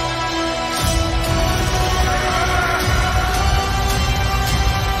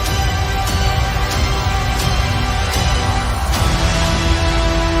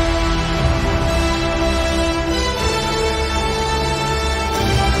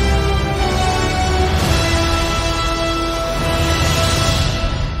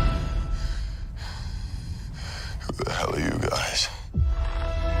 Who the hell are you guys?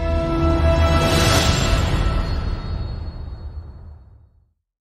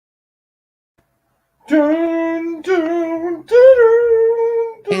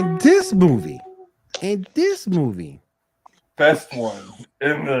 In this movie, best one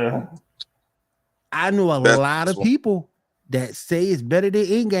in the. I know a lot of people that say it's better than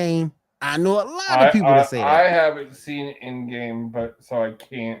Endgame, I know a lot of people that say that. I haven't seen Endgame, but so I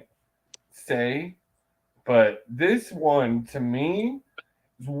can't say. But this one, to me,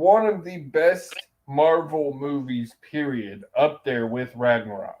 is one of the best Marvel movies, period, up there with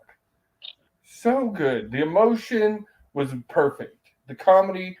Ragnarok. So good. The emotion was perfect. The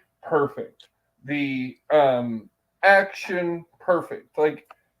comedy, perfect. The action, perfect. Like,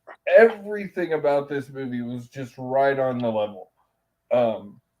 everything about this movie was just right on the level.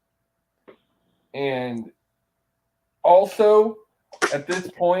 And also, at this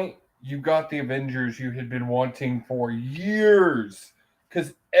point, you got the Avengers you had been wanting for years,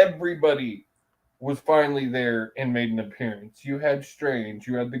 because everybody was finally there and made an appearance. You had Strange,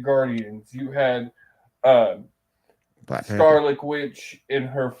 you had the Guardians, you had Scarlet Witch in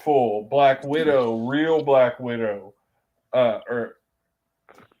her full, Black Widow, real Black Widow,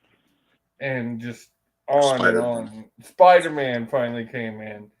 and just on Spider-Man. and on. Spider-Man finally came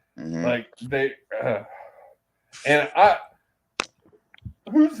in. Mhm. Like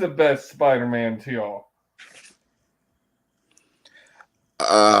who's the best Spider-Man to y'all?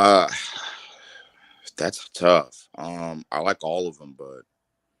 That's tough. I like all of them, but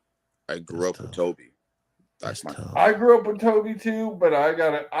I grew up with Toby. That's my. I grew up with Toby too, but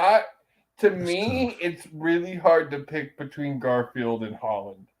it's really hard to pick between Garfield and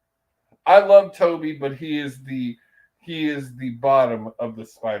Holland. I love Toby, but he is the bottom of the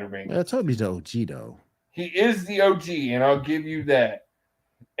Spider-Man. Yeah, Toby's the OG though. He is the OG, and I'll give you that.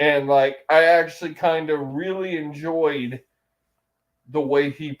 And like, I actually kind of really enjoyed the way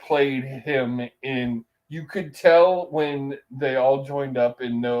he played him in. You could tell when they all joined up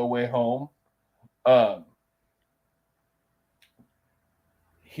in No Way Home.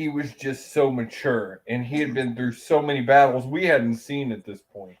 He was just so mature, and he had been through so many battles we hadn't seen at this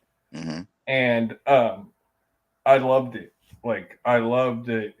point. Mm-hmm. And I loved it. Like, I loved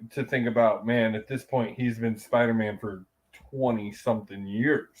it to think about, man, at this point, he's been Spider-Man for 20-something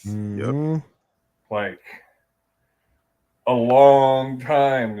years. Mm-hmm. Like, a long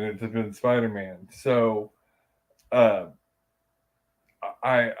time that it's been Spider-Man. So, I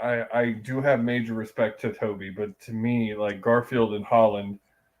do have major respect to Toby, but to me, like, Garfield and Holland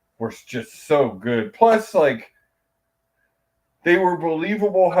were just so good. Plus, like, they were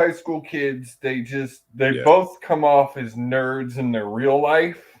believable high school kids. They both come off as nerds in their real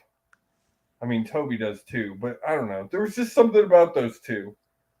life. I mean, Toby does too, but I don't know. There was just something about those two.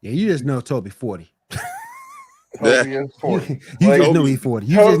 Yeah, you just know Toby 40. Toby is 40. You Like, just know he's 40.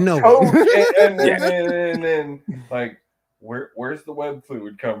 You just know it. and then, like, where's the web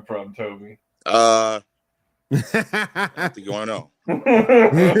fluid come from, Toby? I think you want to know.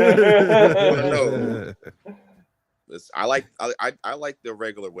 I like the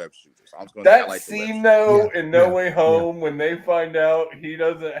regular web shooters. I'm going that I like scene though in No Way Home when they find out he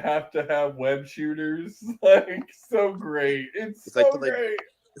doesn't have to have web shooters, like, so great. It's so great.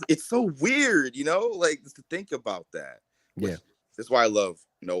 It's so weird, like, just to think about that. Yeah, that's why I love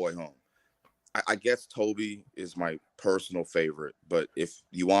No Way Home. I guess Toby is my personal favorite, but if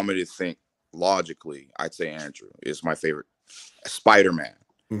you want me to think logically, I'd say Andrew is my favorite Spider-Man.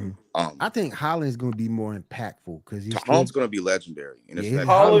 Mm-hmm. I think Holland's going to be more impactful because Holland's going to be legendary.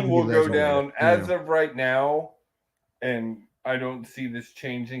 Holland will go down as of right now, and I don't see this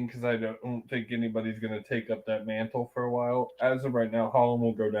changing because I don't think anybody's going to take up that mantle for a while. As of right now, Holland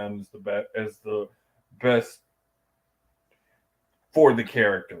will go down as the best for the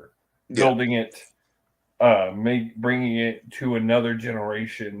character, building it, bringing it to another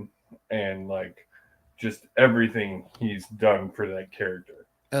generation, and like just everything he's done for that character.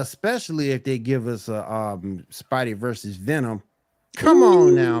 Especially if they give us a Spidey versus Venom. Come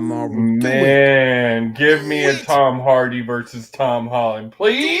on now, Marvel. Man, give me a Tom Hardy versus Tom Holland,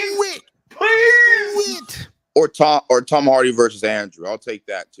 please. Please. Or Tom Hardy versus Andrew. I'll take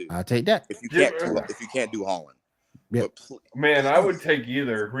that too. I'll take that. If you can't do Holland. Yep. Man, I would take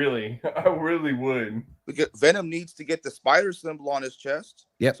either. Really, I really would. Because Venom needs to get the spider symbol on his chest.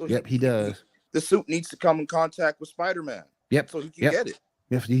 Yep. So he does. The suit needs to come in contact with Spider-Man. Yep. So he can get it.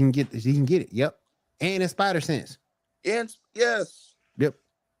 If he can get it. Yep. And in spider sense. And yes. Yep.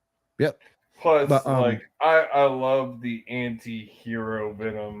 Plus, I love the anti-hero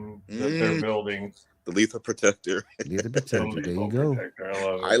Venom that they're building. The Lethal Protector. Lethal Protector. There you go.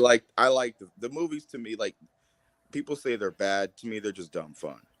 I love it. I like the movies. To me, like, people say they're bad. To me, they're just dumb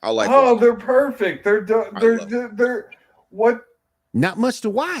fun. They're perfect. They're what? Not much to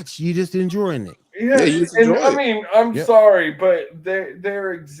watch. You just enjoying it. I mean, I'm sorry, but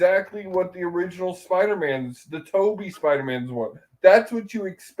they're exactly what the original Spider-Mans, the Toby Spider-Mans were. That's what you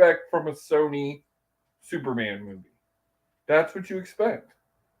expect from a Sony Superman movie. That's what you expect.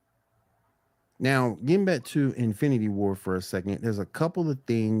 Now, getting back to Infinity War for a second, there's a couple of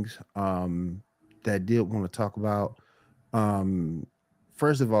things that I did want to talk about.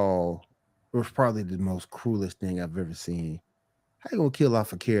 First of all, it was probably the most cruelest thing I've ever seen. How you gonna kill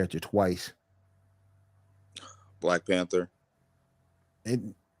off a character twice? Black Panther.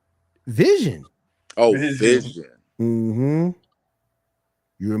 And Vision. Oh, Vision. Mm-hmm.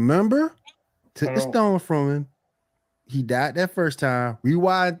 You remember? Took the stone from him. He died that first time.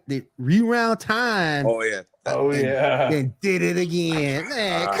 Rewound time. Oh yeah. Then did it again.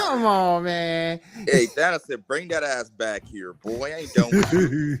 Man, come on, man. Hey, Thanos said, "Bring that ass back here, boy. I ain't done with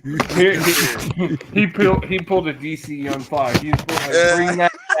you." he pulled a DC Young Fly. He's like, bring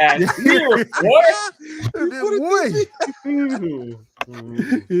that ass here, boy.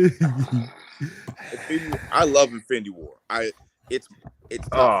 I love Infinity War. It's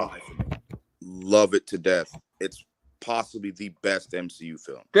top 5 for me. Love it to death. It's possibly the best MCU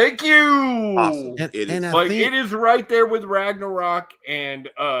film. Thank you. Awesome. It is right there with Ragnarok and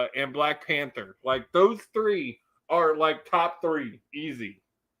Black Panther. Like those 3 are like top 3, easy.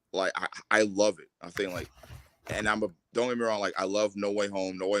 Like I love it. I think like, and don't get me wrong. Like I love No Way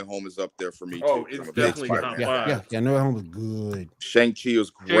Home. No Way Home is up there for me too. Oh, it's definitely top 5. Yeah. No Way Home was good. Shang-Chi was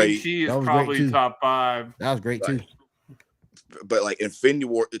great. Shang-Chi is probably top 5. That was great too. But like Infinity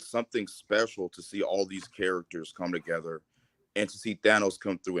War, it's something special to see all these characters come together and to see Thanos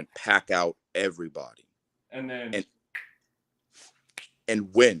come through and pack out everybody. And then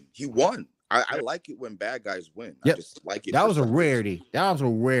and win. He won. I like it when bad guys win. Yep. I just like it. That was a rarity. That was a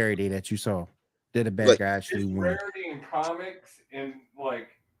rarity that you saw. That a bad guy actually won. Rarity in comics, and like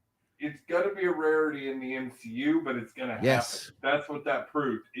it's gonna be a rarity in the MCU, but it's gonna happen. That's what that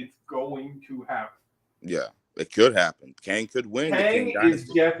proved. It's going to happen. Yeah. It could happen. Kang could win. Kang is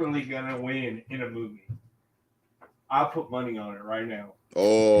definitely gonna win in a movie. I'll put money on it right now.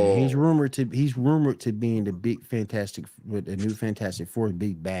 Oh, he's rumored to be in the big Fantastic with the new Fantastic Four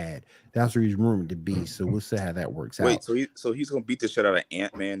big bad. That's where he's rumored to be. So we'll see how that works out. Wait, so he's gonna beat the shit out of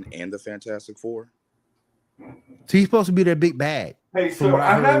Ant-Man and the Fantastic Four? So he's supposed to be their big bad. Hey, so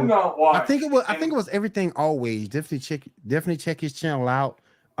I have not watched. I think it was Everything Always. Definitely check his channel out.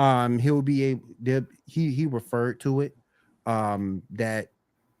 He'll be able. He referred to it. That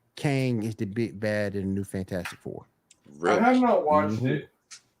Kang is the big bad in the new Fantastic Four. Really? I have not watched it.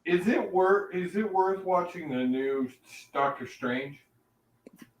 Is it worth watching the new Doctor Strange?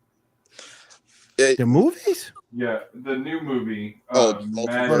 The movies? Yeah, the new movie.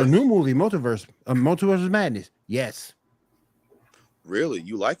 The new movie, Multiverse of Madness. Yes. Really?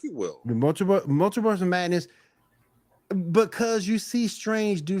 You like it, Will? The Multiverse of Madness, because you see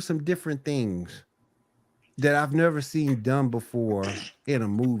Strange do some different things that I've never seen done before in a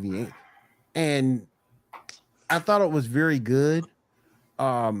movie. And I thought it was very good.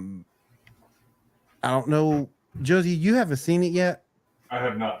 I don't know, Josie, you haven't seen it yet? I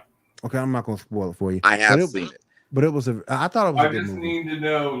have not. Okay, I'm not going to spoil it for you. I have seen it. But it was I thought it was a good movie. I just need to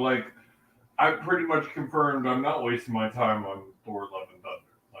know, like, I pretty much confirmed I'm not wasting my time on Thor: Love and Thunder.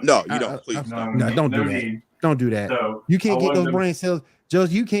 Like, no, you don't. Please don't do that. Don't do that. So you can't get those brain cells.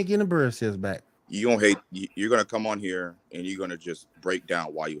 Josie, you can't get the brain cells back. You're gonna come on here and you're gonna just break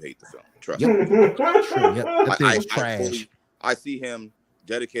down why you hate the film. Trust me. That trash. I see him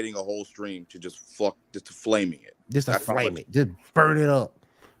dedicating a whole stream to just to flaming it. Just burn it up.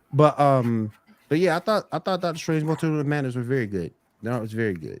 But yeah, I thought Doctor Strange Multiverse of Madness was very good. No, it was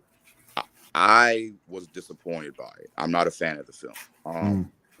very good. I was disappointed by it. I'm not a fan of the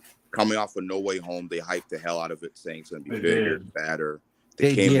film. Coming off of No Way Home, they hyped the hell out of it, saying it's gonna be bigger, badder.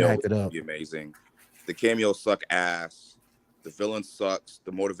 The cameo will be amazing. The cameos suck ass. The villain sucks.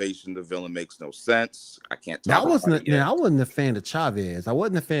 The motivation of the villain makes no sense. I can't talk about it yet. I wasn't a fan of Chavez. I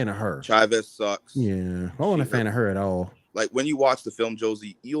wasn't a fan of her. Chavez sucks. Yeah, I wasn't a fan of her at all. Like when you watch the film,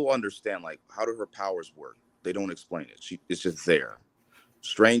 Josie, you'll understand like how do her powers work. They don't explain it. It's just there.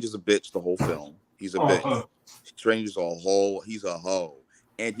 Strange is a bitch the whole film. He's a bitch. Strange is a hoe. He's a hoe.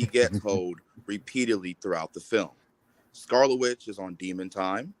 And he gets hoed repeatedly throughout the film. Scarlet Witch is on demon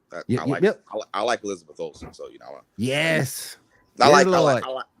time. I like Elizabeth Olsen, so you know. Yes. I like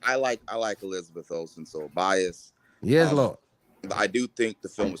Elizabeth Olsen, so bias. Yes, Lord. I do think the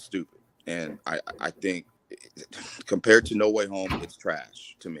film is stupid, and I think compared to No Way Home, it's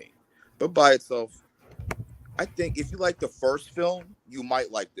trash to me. But by itself, I think if you like the first film, you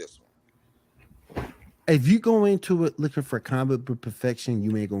might like this one. If you go into it looking for comic book perfection,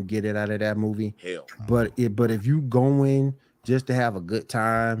 you ain't gonna get it out of that movie. Hell. But if you go in just to have a good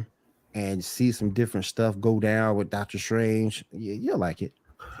time and see some different stuff go down with Doctor Strange, you'll like it.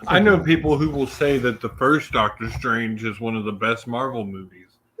 I know people who will say that the first Doctor Strange is one of the best Marvel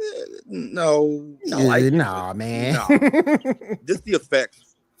movies. No, nah, man. No. Just the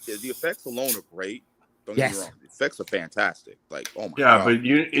effects. Yeah, the effects alone are great. Don't get me wrong. The effects are fantastic. Like, oh my god. But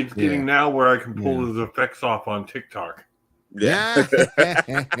it's getting now where I can pull those effects off on TikTok. Yeah.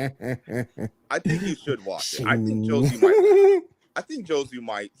 I think you should watch it. I think Josie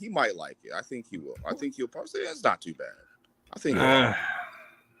might. He might like it. I think he will. I think he'll probably say it's not too bad. I think.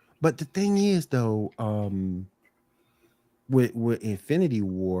 But the thing is, though, with Infinity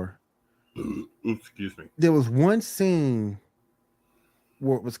War, excuse me, there was one scene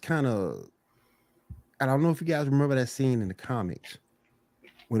where it was kind of. I don't know if you guys remember that scene in the comics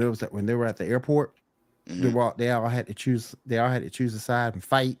when they were at the airport. Mm-hmm. They all had to choose a side and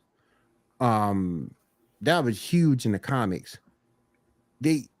fight. That was huge in the comics.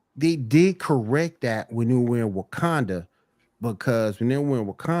 They did correct that when they were in Wakanda, because when they were in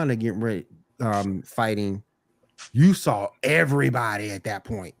Wakanda getting ready fighting, you saw everybody at that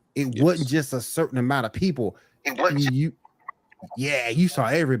point. It wasn't just a certain amount of people. It wasn't you saw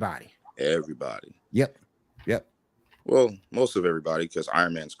everybody. Everybody. Yep. Well, most of everybody, because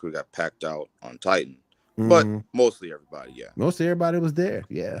Iron Man's crew got packed out on Titan. But mostly everybody, Mostly everybody was there,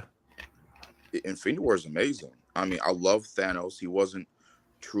 Infinity War is amazing. I mean, I love Thanos. He wasn't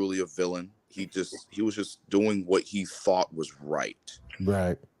truly a villain. He was just doing what he thought was right.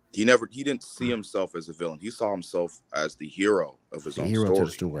 Right. He didn't see himself as a villain. He saw himself as the hero of his own story. To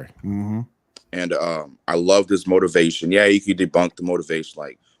the story. Mm-hmm. And I loved his motivation. Yeah, you could debunk the motivation.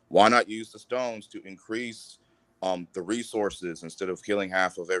 Like, why not use the stones to increase the resources instead of killing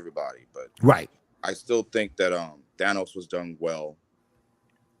half of everybody? But right. I still think that Thanos was done well.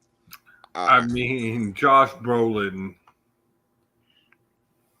 I mean, Josh Brolin,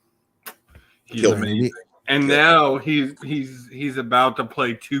 he's amazing, and now he's about to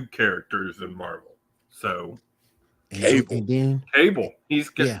play 2 characters in Marvel. So, Cable, Cable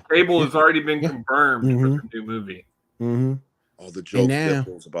has already been confirmed for the new movie. Mm-hmm. Oh, the joke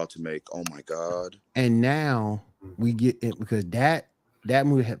Deadpool's about to make! Oh my god! And now we get it because that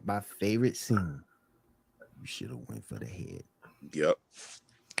movie had my favorite scene. You should have went for the head. Yep.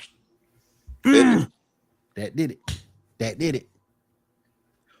 That did it.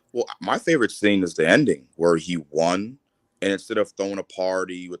 Well, my favorite scene is the ending where he won, and instead of throwing a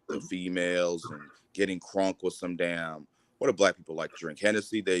party with the females and getting crunk with some damn, what do black people like to drink?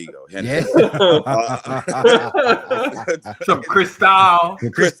 Hennessy. There you go. Hennessy. Some Cristal.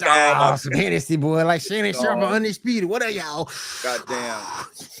 Some Hennessy, boy. Like Shannon Sharp, Undisputed. What are y'all? Goddamn.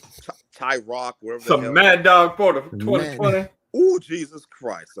 Ty Rock, wherever. Some Mad Dog for the 2020. Oh, Jesus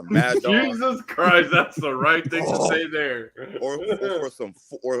Christ. Some Mad Dog. Jesus Christ, that's the right thing to say there. Or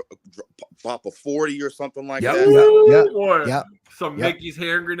pop a 40 or something like that. Or some Mickey's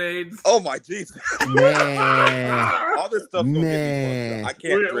hand grenades. Oh, my Jesus. Man. All this stuff. Man. I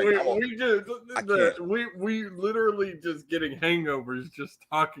can't drink. We literally just getting hangovers just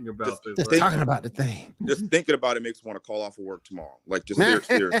talking about this. Just talking about the thing. Just thinking about it makes me want to call off of work tomorrow. Like, just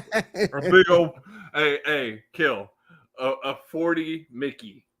seriously. A big old, hey, kill. A 40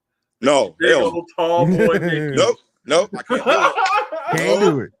 Mickey. No, big old tall boy Mickey. Nope, I can't do it. Can't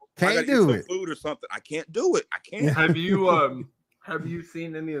do it. Can't do it. Food or something. I can't do it. I can't. Have you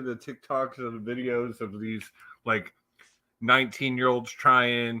seen any of the TikToks or the videos of these like 19-year-olds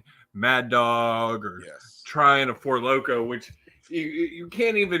trying Mad Dog or trying a Four Loko, which you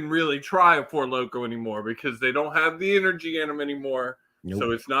can't even really try a Four Loko anymore because they don't have the energy in them anymore. Nope. So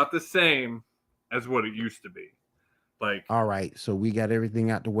it's not the same as what it used to be. Like, all right, so we got everything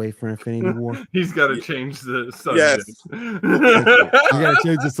out the way for Infinity War. He's got to change the subject. Yes, you got to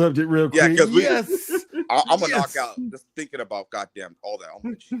change the subject real quick. Yeah, because I'm gonna knock out just thinking about goddamn all that.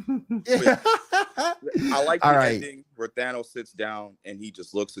 I like the ending where Thanos sits down and he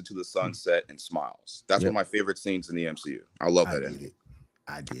just looks into the sunset and smiles. That's one of my favorite scenes in the MCU. I love that ending.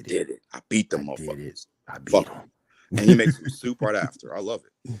 I did it. I beat them motherfuckers. I beat them. And he makes some soup right after. I love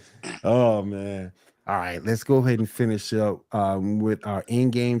it. Oh man. All right, let's go ahead and finish up with our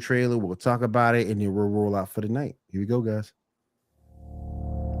in-game trailer. We'll talk about it, and then we'll roll out for the night. Here we go, guys.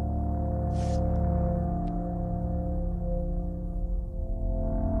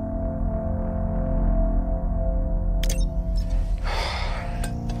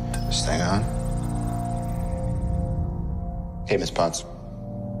 This thing on? Hey, Miss Potts.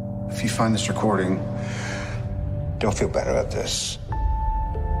 If you find this recording, don't feel bad about this.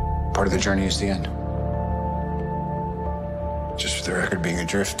 Part of the journey is the end. Just for the record, being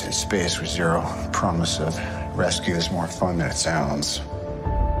adrift in space with zero promise of rescue is more fun than it sounds.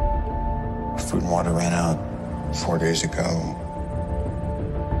 Food and water ran out 4 days ago.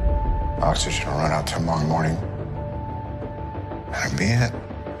 Oxygen will run out tomorrow morning. That'll be it.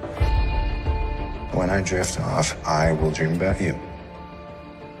 When I drift off, I will dream about you.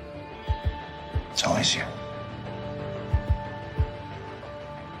 It's always you.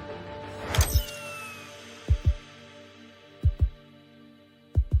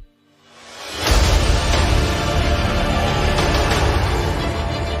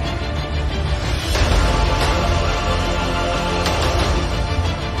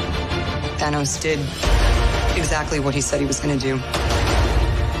 Thanos did exactly what he said he was going to do.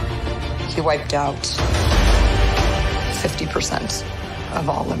 He wiped out 50% of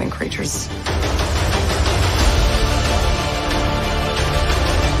all living creatures.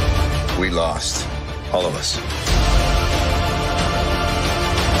 We lost. All of us.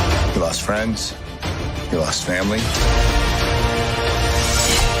 We lost friends. We lost family.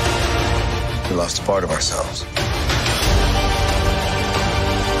 We lost a part of ourselves.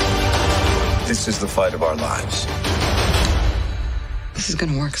 This is the fight of our lives. This is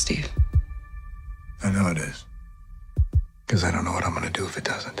going to work, Steve. I know it is. Because I don't know what I'm going to do if it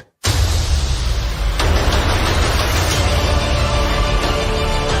doesn't.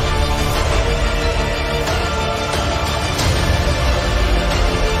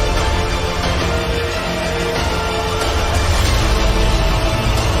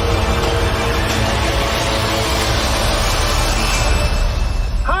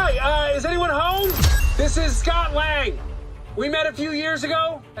 Hi, is anyone home? This is Scott Lang. We met a few years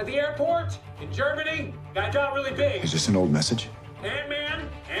ago at the airport in Germany. Got really big. Is this an old message? Ant-Man,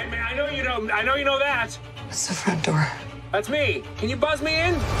 I know you know that. It's the front door. That's me. Can you buzz me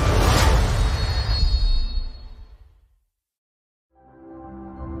in?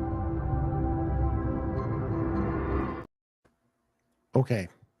 Okay.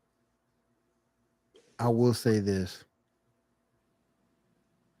 I will say this.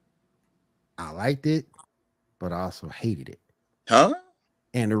 I liked it, but I also hated it. Huh?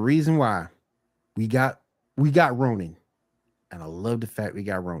 And the reason why we got Ronan, and I love the fact we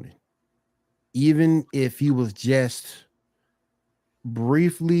got Ronan. Even if he was just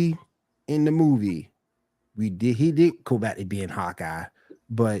briefly in the movie, he did go back to being Hawkeye,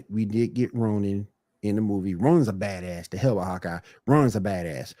 but we did get Ronan in the movie. Ronan's a badass. The hell with Hawkeye. Ronan's a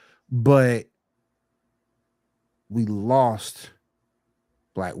badass. But we lost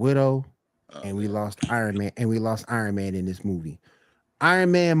Black Widow, and we lost Iron Man, and we lost Iron Man in this movie.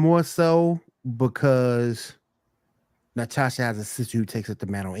 Iron Man more so because Natasha has a sister who takes up the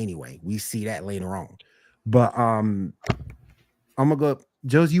mantle anyway. We see that later on. But I'm gonna go.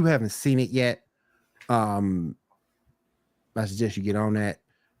 Josie, you haven't seen it yet. I suggest you get on that.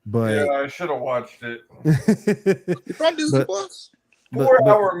 But yeah, I should have watched it. It's on Disney Plus.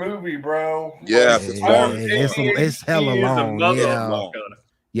 4-hour movie, bro. Yeah, it's hella long. Yeah.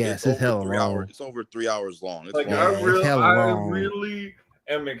 Yes, it's hella long. It's over 3 hours long. It's like long. I really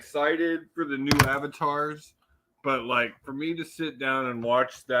am excited for the new Avatars, but like for me to sit down and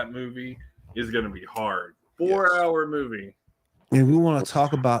watch that movie is gonna be hard. 4-hour movie. And we want to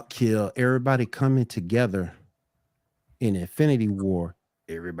talk about Kill. Everybody coming together in Infinity War.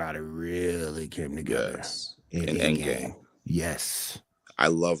 Everybody really came together in Endgame. Yes. I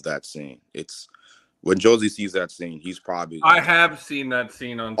love that scene. It's when Josie sees that scene, he's probably I have seen that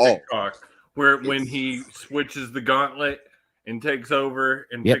scene on TikTok where when he switches the gauntlet and takes over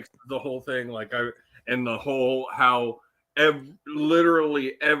and fixes the whole thing, and the whole how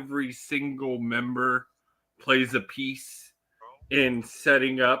literally every single member plays a piece in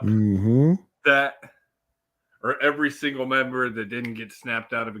setting up that, or every single member that didn't get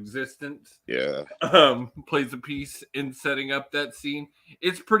snapped out of existence. Yeah. Plays a piece in setting up that scene.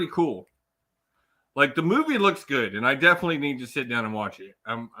 It's pretty cool. Like the movie looks good, and I definitely need to sit down and watch it.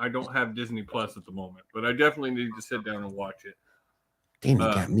 I don't have Disney Plus at the moment, but I definitely need to sit down and watch it. Damn,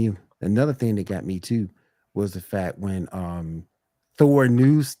 it got me. Another thing that got me too was the fact when Thor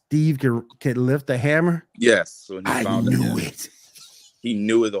knew Steve could lift a hammer. Yes, so I knew it. He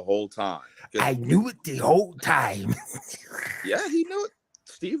knew it the whole time. I knew it the whole time. Yeah, he knew it.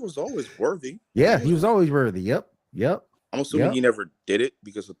 Steve was always worthy. Yeah, he was always worthy. Yep. I'm assuming he never did it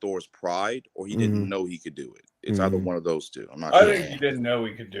because of Thor's pride, or he didn't know he could do it. It's either one of those two. I'm not sure. I think he didn't know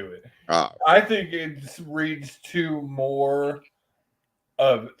he could do it. I think it reads to more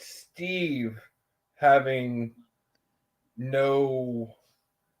of Steve having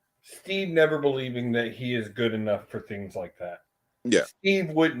Steve never believing that he is good enough for things like that. Yeah.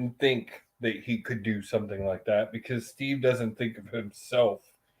 Steve wouldn't think that he could do something like that because Steve doesn't think of himself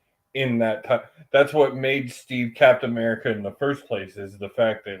in that time. That's what made Steve Captain America in the first place, is the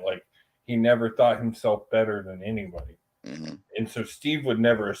fact that he never thought himself better than anybody. And so Steve would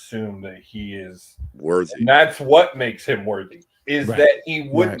never assume that he is worthy. And that's what makes him worthy, is that he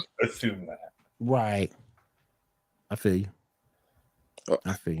wouldn't assume that. Right. I feel you.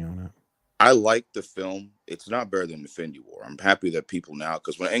 I feel you on that. I like the film. It's not better than Infinity War. I'm happy that people now,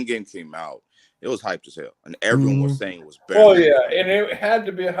 because when Endgame came out, it was hyped as hell, and everyone was saying it was better. Oh yeah, and it had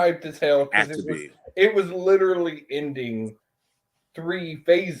to be hyped as hell because it was literally ending 3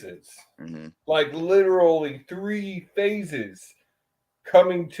 phases, like literally 3 phases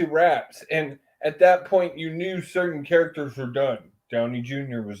coming to wraps, and at that point, you knew certain characters were done. Downey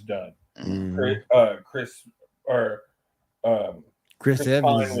Jr. was done. Chris Evans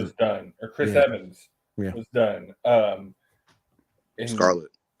Pine was done, or Chris Evans was done.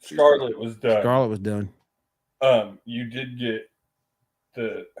 Scarlett was done. Scarlett was done. You did get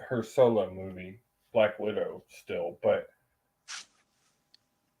her solo movie, Black Widow, still, but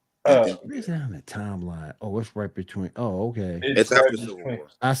where's it on the timeline? Oh, it's right between. Oh, okay. It's after Civil War.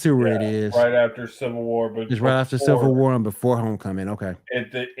 I see where it is. Right after Civil War, but it's right after Civil War and before Homecoming. Okay.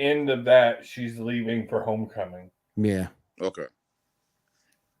 At the end of that, she's leaving for Homecoming. Yeah. Okay.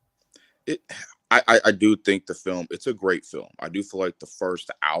 I do think the film, it's a great film. I do feel like the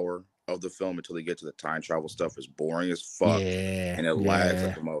first hour of the film until they get to the time travel stuff is boring as fuck. Yeah, and it lags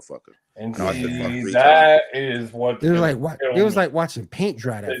like a motherfucker. And that is what it was like. It was like watching paint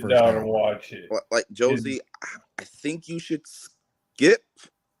dry that sit first down hour. and watch it. Like Josie, I think you should skip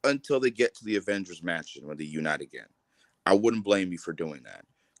until they get to the Avengers Mansion when they unite again. I wouldn't blame you for doing that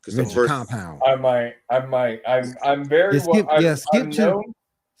because the first compound. I might. I'm very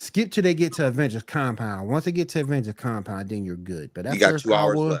Skip till they get to Avengers Compound. Once they get to Avengers Compound, then you're good. But that you got first 2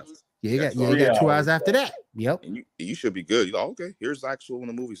 hours hour, left. Yeah, you got 2 hours after that. Yep. And you should be good. You're like, okay, here's actual when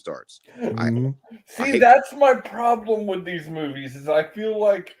the movie starts. See, that's my problem with these movies is I feel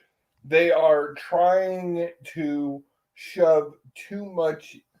like they are trying to shove too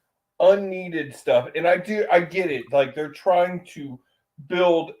much unneeded stuff. And I get it. Like they're trying to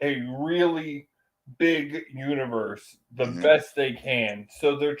build a really big universe the best they can.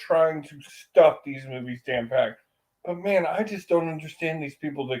 So they're trying to stuff these movies damn packed. But man, I just don't understand these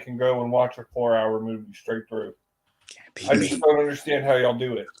people that can go and watch a 4-hour movie straight through. I just don't understand how y'all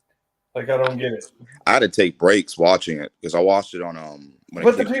do it. Like I don't get it. I had to take breaks watching it because I watched it on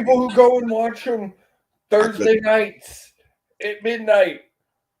but the people who go and watch them Thursday nights at midnight,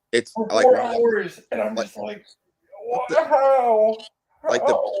 it's for like 4 hours, and I'm just like, how? Like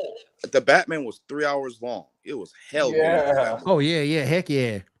the Batman was 3 hours long. It was hell. Yeah. Oh yeah, heck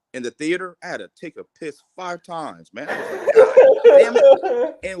yeah. In the theater, I had to take a piss 5 times, man. I was like, God damn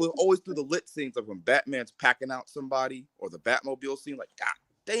it. And it was always through the lit scenes of when Batman's packing out somebody or the Batmobile scene. Like, God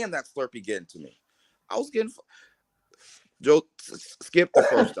damn, that Slurpee getting to me. I was getting Joe. Skip the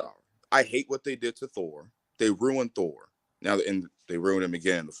first hour. I hate what they did to Thor. They ruined Thor. Now they ruined him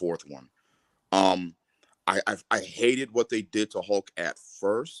again in the 4th one. I hated what they did to Hulk at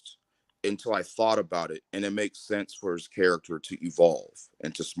first until I thought about it, and it makes sense for his character to evolve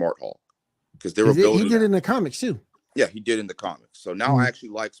into Smart Hulk because they were building. He did it in the comics too. Yeah, he did in the comics. So now I actually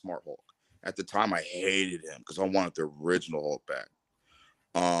like Smart Hulk. At the time, I hated him because I wanted the original Hulk back.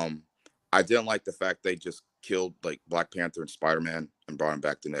 I didn't like the fact they just killed like Black Panther and Spider-Man and brought him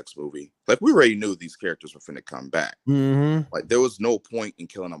back the next movie. Like we already knew these characters were finna come back. Like there was no point in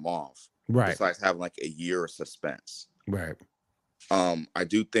killing them off. Right. Besides having like a year of suspense. Right. I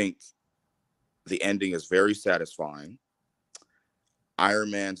do think the ending is very satisfying.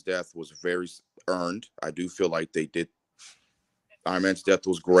 Iron Man's death was very earned. I do feel like they did. Iron Man's death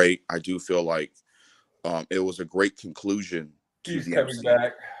was great. I do feel like it was a great conclusion to He's the coming MCU.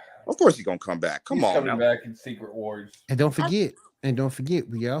 back. Of course he's gonna come back. He's coming back in Secret Wars. And don't forget,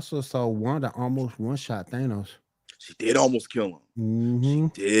 we also saw Wanda almost one-shot Thanos. She did almost kill him. She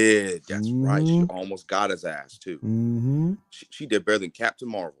did. That's right. She almost got his ass too. She did better than Captain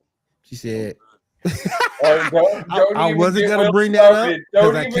Marvel. She said. Don't I wasn't even gonna get bring Will that up. started.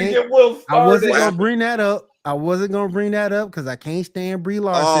 Don't I even can't. get Will started. I wasn't gonna bring that up. I wasn't gonna bring that up because I can't stand Brie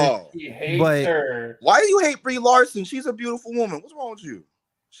Larson. He hates her. Why do you hate Brie Larson? She's a beautiful woman. What's wrong with you?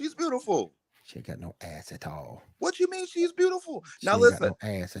 She's beautiful. She ain't got no ass at all. What you mean she's beautiful? She Now ain't listen. got no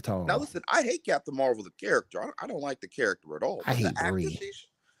ass at all. Now listen. I hate Captain Marvel, the character. I don't like the character at all. I hate Brie.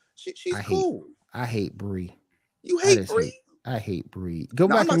 She's cool. I hate Brie. You hate Brie? I hate Brie. Go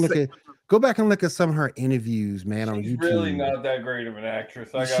back and look at some of her interviews, man, on She's YouTube. really not that great of an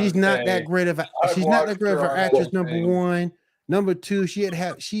actress. She's not that great of an actress. Number one. Number two, she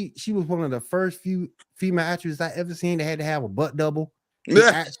was one of the first few female actresses I ever seen that had to have a butt double. They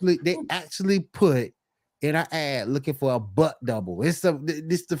actually put in an ad looking for a butt double. This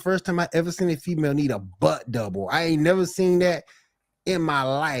is the first time I ever seen a female need a butt double. I ain't never seen that in my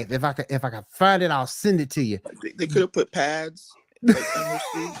life. If I could find it, I'll send it to you. They could have put pads. Like,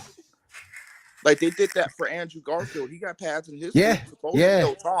 Like they did that for Andrew Garfield. He got pads in his Yeah, suit. Supposedly, yeah.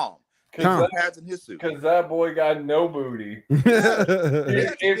 no, Tom. He Tom. got pads in his suit. Because that boy got no booty.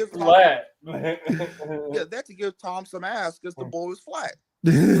 It's Tom- flat. Yeah, they had to give Tom some ass because the boy was flat.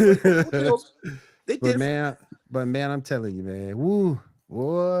 They But did. man, I'm telling you, man. Woo,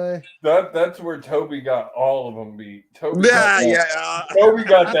 boy. That's where Toby got all of them beat. Toby Yeah, Toby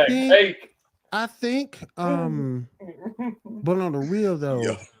got that think- cake. I think, but on the real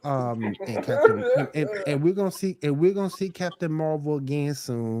though, and Captain, and we're gonna see Captain Marvel again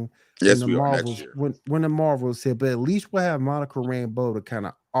soon. Yes, when the we are next Marvels year. when the Marvels hit, but at least we'll have Monica Rambeau to kind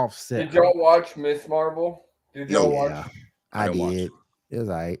of offset. Did y'all watch Miss Marvel? Did y'all watch? Yeah, I didn't watch did. It was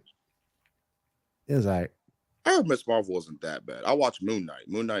alright. It was alright. I heard Miss Marvel wasn't that bad. I watched Moon Knight.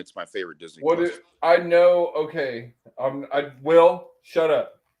 Moon Knight's my favorite Disney. What Plus. is, I know. Okay, I will shut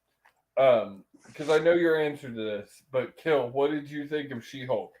up. Because I know your answer to this, but Kill, what did you think of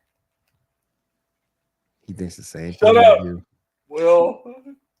She-Hulk? He thinks the same. Shut thing up, as you. Will.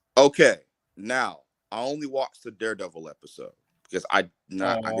 Okay, now I only watched the Daredevil episode because I did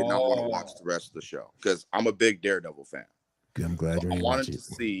not want to watch the rest of the show because I'm a big Daredevil fan. I'm glad you I ain't wanted watch to it.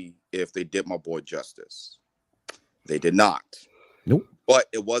 see if they did my boy justice. They did not. Nope. But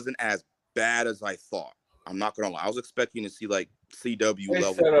it wasn't as bad as I thought. I'm not gonna lie. I was expecting to see like CW They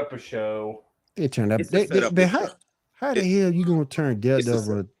level. set up a show. They turned up. It's a setup, it's How the hell you gonna turn Daredevil?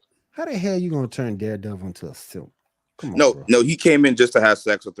 setup. How the hell you gonna turn Daredevil into a silk? Come on, No, bro. no, he came in just to have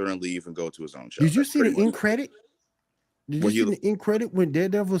sex with her and leave and go to his own show. Did you That's see the pretty end much it. credit? Did When you see the end credit when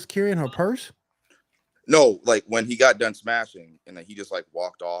Daredevil was carrying her purse? No, like when he got done smashing and then he just like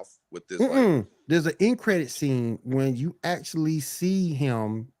walked off with this. Like, There's an end credit scene when you actually see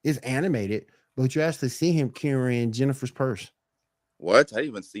him. It's animated, but you actually see him carrying Jennifer's purse. what? I didn't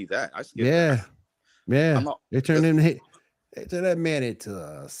even see that. I skipped Yeah, that. yeah. I'm not- They turned him. They turned that man into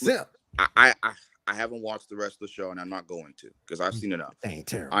a simp. I haven't watched the rest of the show and I'm not going to because I've seen enough. That ain't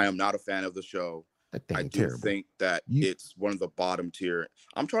terrible. I am not a fan of the show. That thing I ain't do terrible. think that it's one of the bottom tier.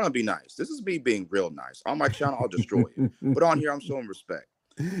 I'm trying to be nice. This is me being real nice. On my channel, I'll destroy you. But on here, I'm showing respect.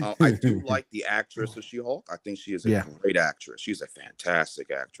 I do like the actress of She-Hulk. I think she is a great actress. She's a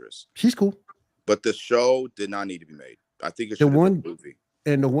fantastic actress. She's cool. But the show did not need to be made. I think it The should have been one a movie.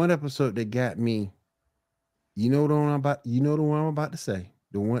 and the one episode that got me, you know the one I'm about to say.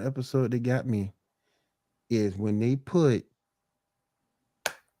 The one episode that got me is when they put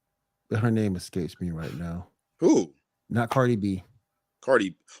her name escapes me right now. Who? Not Cardi B.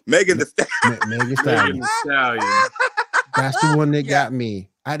 Megan Thee Stallion. Megan Megan Stallion. Thee Stallion. That's the one that got me.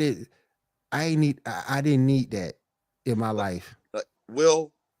 I didn't need that in my life.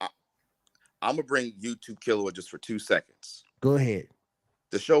 Will, I'm gonna bring YouTube Killer just for 2 seconds. Go ahead.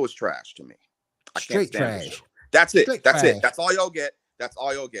 The show is trash to me. I can't Straight stand the trash. show. That's it. Straight That's trash. it. That's all y'all get. That's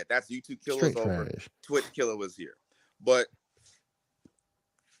all y'all get. That's YouTube Killer's Straight over. trash. Twitch Killer was here. But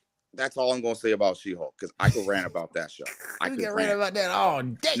that's all I'm gonna say about She-Hulk because I could rant about that show. I You could can rant about that all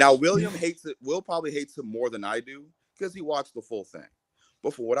day. Now William hates it. Will probably hates it more than I do because he watched the full thing.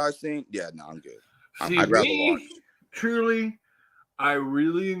 But for what I've seen, yeah, no, I'm good. See, I'd rather me, watch. Truly, I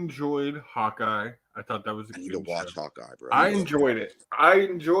really enjoyed Hawkeye. I thought that was a I need good to watch show. Hawkeye, bro. I enjoyed it. I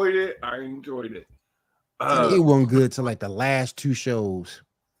enjoyed it. It wasn't good till like the last two shows,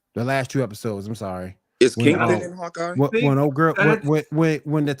 the last two episodes. I'm sorry. Is When, Kingpin in Hawkeye? When old girl,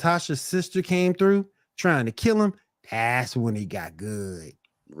 when Natasha's sister came through trying to kill him, that's when he got good.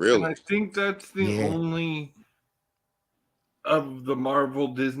 Really? And I think that's the only of the Marvel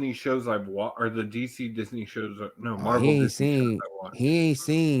Disney shows I've watched, or the DC Disney shows. No, Marvel he ain't Disney seen. shows I watched. He ain't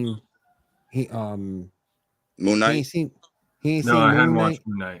seen. Moon Knight. He ain't seen. He ain't No, seen I hadn't Moon Knight. watched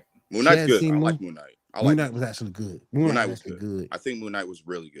Moon Knight. Moon Knight's She good. hasn't I seen like Moon Knight. Moon Knight was actually good. Moon Knight was actually good. I think Moon Knight was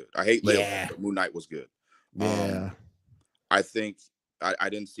really good. I hate Layla, but Moon Knight was good. Yeah. I think I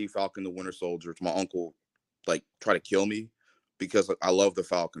didn't see Falcon the Winter Soldier. My uncle like try to kill me because I love the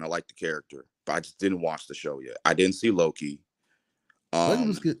Falcon. I like the character, but I just didn't watch the show yet. I didn't see Loki. Loki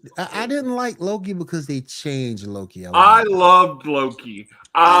was good. I didn't like Loki because they changed Loki. I loved Loki.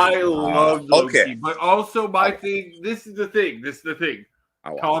 I loved Loki. okay. But also my thing, this is the thing.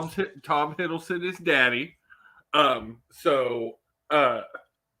 I Tom Hiddleston is daddy. So I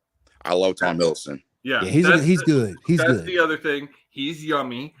love Tom Hiddleston. yeah, he's good. He's that's good. the other thing. He's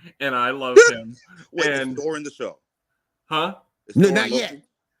yummy, and I love him. Wait, and is Thor in the show? huh? Is No, Thor not in Loki? yet.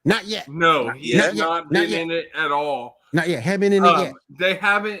 Not yet. No, Not he's yet? not Not been yet. in it at all. Not yet. Haven't been in it yet. They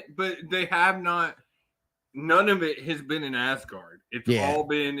haven't, but they have not. None of it has been in Asgard. It's Yeah. all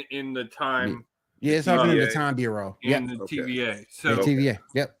been in the time Yeah, it's happening in the Time Bureau. In the TVA. So TVA.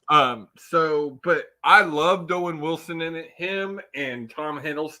 Yep. But I loved Owen Wilson in it. Him and Tom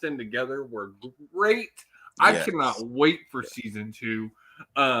Hiddleston together were great. I cannot wait for season 2.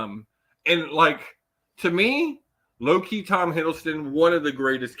 And like, to me, low-key Tom Hiddleston, one of the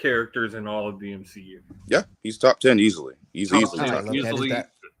greatest characters in all of the MCU. Yeah, he's top 10 easily. He's easily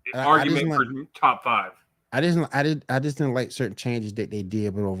argument for top 5. I just didn't like certain changes that they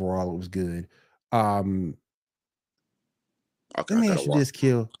did, but overall it was good. Let me ask you this,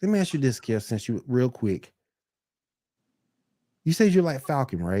 Kill, since you real quick. You said you like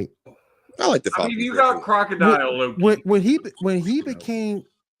Falcon, right? I like the Falcon. I mean, you got Crocodile Loki. When he became,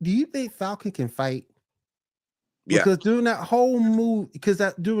 do you think Falcon can fight? Yeah. Because during that whole movie,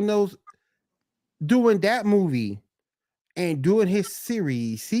 doing that movie and doing his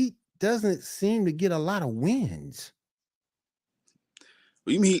series, he doesn't seem to get a lot of wins.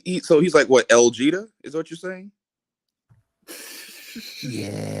 You mean so he's like what, El Jita? Is what you're saying?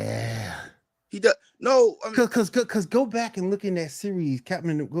 Yeah. He does no, because go back and look in that series,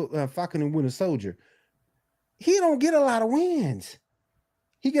 Captain Falcon and Winter Soldier. He don't get a lot of wins.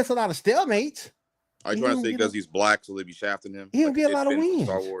 He gets a lot of stalemates. Are you trying to say because he's black, so they be shafting him? He don't get a lot of wins.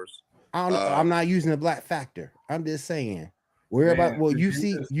 Star Wars. I'm not using the black factor. I'm just saying. You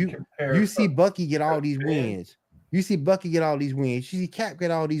see Bucky get all these wins. You see Bucky get all these wins. You see Cap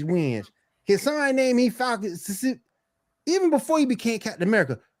get all these wins. Can somebody name me Falcon? Even before he became Captain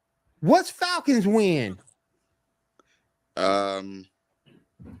America, what's Falcon's win? I'm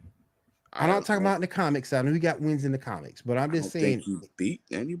not talking about in the comics. I know we got wins in the comics, but I'm just saying he beat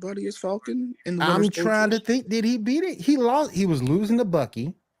anybody as Falcon in the I'm trying to think, did he beat it? He lost, he was losing to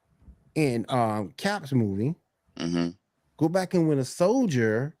Bucky in Cap's movie. Mm-hmm. Go back and win a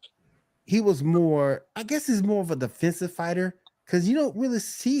soldier. He was more, I guess he's more of a defensive fighter because you don't really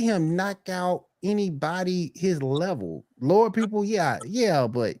see him knock out anybody his level. Lower people,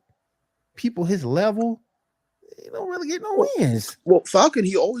 but people his level, they don't really get no wins. Well, Falcon,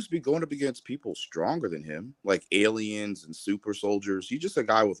 he always be going up against people stronger than him, like aliens and super soldiers. He's just a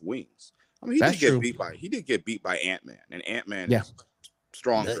guy with wings. I mean, he did get beat by Ant-Man, and Ant-Man is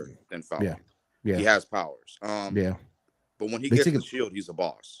stronger than Falcon. Yeah. He has powers. But when he gets the shield, he's a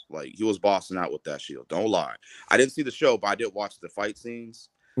boss. Like, he was bossing out with that shield. Don't lie. I didn't see the show, but I did watch the fight scenes.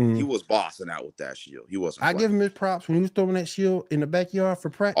 Mm-hmm. He was bossing out with that shield. He wasn't. I give him his props when he was throwing that shield in the backyard for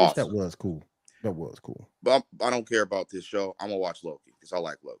practice. Awesome. That was cool. But I don't care about this show. I'm gonna watch Loki because I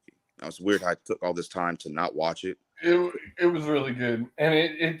like Loki. Now, it's weird how I took all this time to not watch it. It was really good, and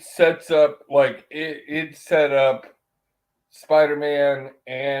it sets up like it set up Spider-Man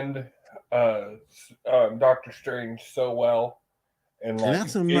and Doctor Strange so well, and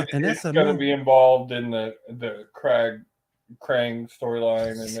it's going to be involved in the Krang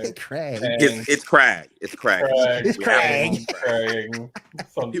storyline, and it's Krang.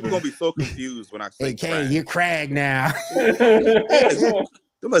 People gonna be so confused when I say Krang. You're Krang now.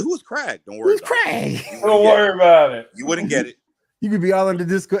 They're like, who's Krang? Don't worry. Who's Krang? Don't worry about it. You wouldn't get it. You could be all in the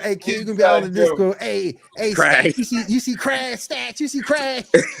Discord. Hey, kid, you can be all in the Discord. Hey, Krang. You see Krang stats. You see Krang.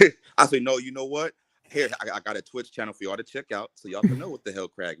 I say, no, you know what? Here, I got a Twitch channel for y'all to check out so y'all can know what the hell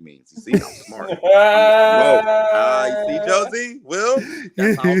Krang means. You see, I'm smart. You see, Josie? Will?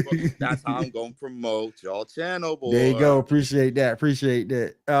 That's how I'm going to promote y'all channel, boy. There you go. Appreciate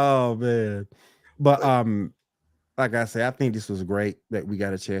that. Oh, man. But like I said, I think this was great that we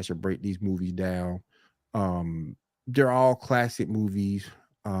got a chance to break these movies down. They're all classic movies.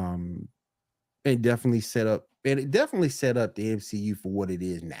 And definitely set up the MCU for what it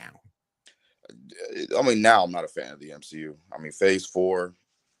is now. I mean, now I'm not a fan of the MCU. I mean, Phase 4,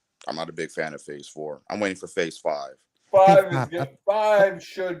 I'm not a big fan of Phase 4. I'm waiting for Phase 5. 5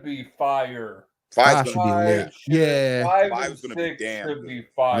 should be fire. 5 should be lit. Yeah. 5 is going to be damn should be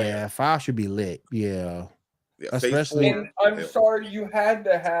fire. Yeah, 5 should be lit. Yeah. Especially. And I'm sorry, you had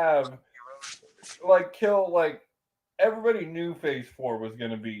to have everybody knew Phase 4 was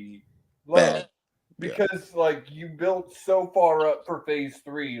going to be low because you built so far up for Phase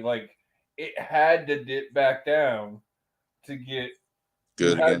 3, it had to dip back down to get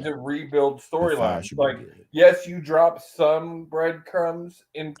good. You had to rebuild storylines. Yes, you dropped some breadcrumbs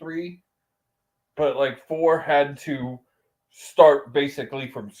in 3, but 4 had to start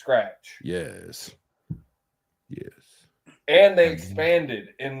basically from scratch. Yes. And they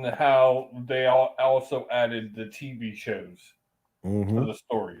expanded in how they also added the TV shows to the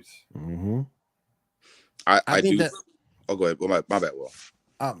stories. Mm-hmm. I do. Oh, go ahead. Well, my bad, Will.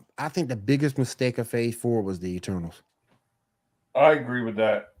 I think the biggest mistake of Phase 4 was the Eternals. I agree with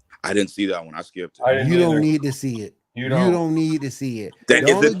that. I didn't see that one. I skipped it. You don't need to see it. You don't need to see it.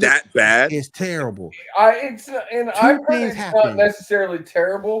 Is it that bad? It's terrible. I've heard it's not necessarily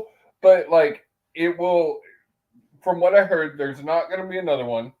terrible, but like it will. From what I heard, there's not going to be another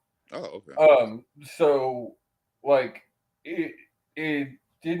one. Oh, okay. So like it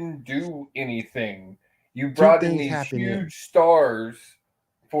didn't do anything. You brought in these huge stars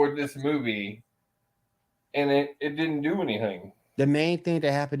for this movie, and it didn't do anything. The main thing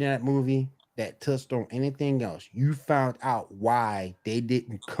that happened in that movie that touched on anything else, you found out why they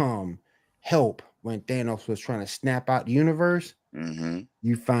didn't come help when Thanos was trying to snap out the universe. Mm-hmm.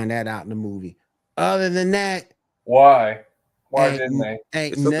 You find that out in the movie. Other than that, why didn't they?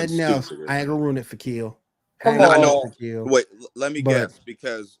 Ain't nothing else. I ain't gonna ruin it for Kill. Come on. Wait, let me guess.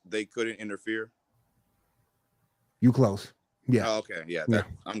 Because they couldn't interfere. You close. Yeah. Oh, okay. Yeah.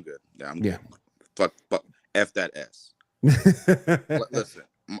 I'm good. Yeah. I'm good. Fuck. F that S. Listen,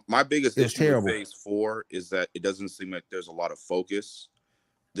 my biggest issue with Phase 4 is that it doesn't seem like there's a lot of focus.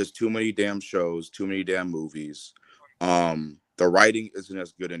 There's too many damn shows, too many damn movies. The writing isn't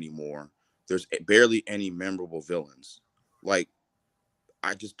as good anymore. There's barely any memorable villains. Like,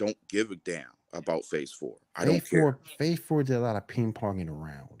 I just don't give a damn about Phase 4. I don't care. Phase 4 did a lot of ping ponging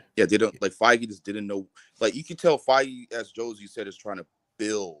around. Yeah, they don't like Feige just didn't know. Like, you can tell Feige, as Josie said, is trying to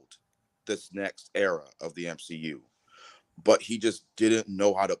build this next era of the MCU. But he just didn't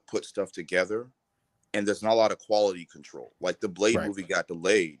know how to put stuff together, and there's not a lot of quality control. Like the Blade movie got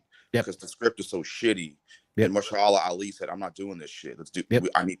delayed because the script is so shitty. And Mahershala Ali said, "I'm not doing this shit. Let's do.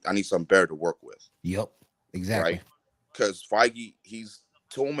 I need something better to work with." Yep, exactly. Right? Because Feige, he's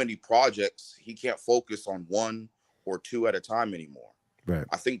so many projects, he can't focus on one or two at a time anymore. Right.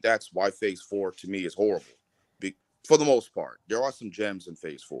 I think that's why Phase 4 to me is horrible. For the most part, there are some gems in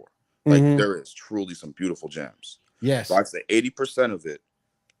Phase 4. Like there is truly some beautiful gems. Yes. So I'd say 80% of it.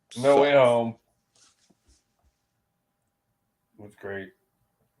 No Way Home. It was great.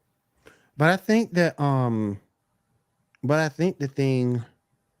 But I think that the thing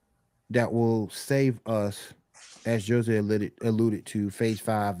that will save us, as Jose alluded to, Phase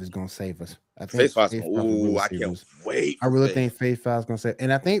 5 is gonna save us. I think Phase 5 I can't wait. I really think Phase 5 is gonna save,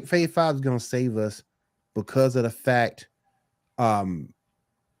 and I think Phase 5 is gonna save us because of the fact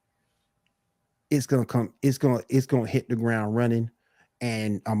it's gonna hit the ground running.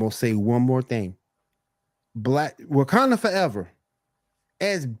 And I'm gonna say one more thing. Wakanda Forever,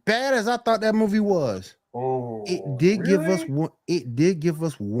 as bad as I thought that movie was, it did give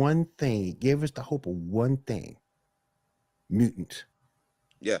us one thing. It gave us the hope of one thing. Mutants.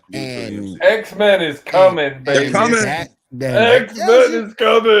 Yeah. And X-Men is coming, baby. X-Men is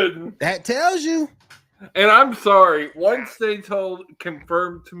coming. That tells you. And I'm sorry, once they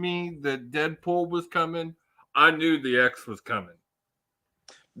confirmed to me that Deadpool was coming, I knew the X was coming.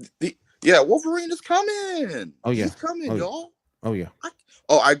 Wolverine is coming. Oh yeah, he's coming, y'all. Oh yeah.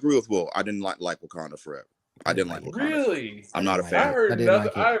 I agree with Will. I didn't like Wakanda Forever. I didn't like Wakanda. Really? I'm not a fan.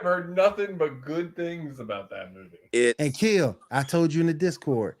 I've heard nothing but good things about that movie. And Kill, I told you in the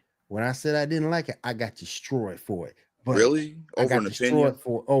Discord when I said I didn't like it, I got destroyed for it. But really? Over an opinion?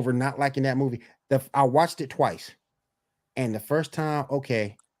 Over not liking that movie. I watched it twice, and the first time,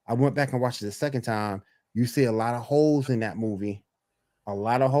 okay, I went back and watched it the second time. You see a lot of holes in that movie,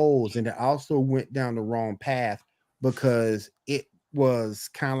 and it also went down the wrong path because it was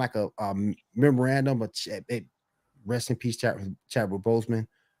kind of like a memorandum. Rest in peace, Chadwick Boseman,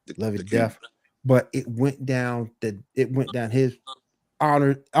 love it to death. But it went down his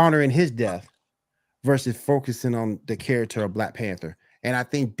honoring his death versus focusing on the character of Black Panther. And I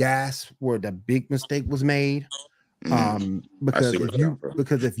think that's where the big mistake was made. Because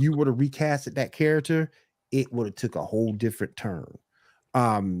if you would have recasted that character, it would have took a whole different turn.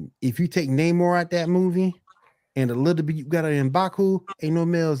 If you take Namor out that movie and a little bit you got it in M'Baku, ain't no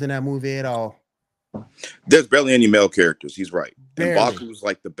males in that movie at all. There's barely any male characters. He's right. M'Baku was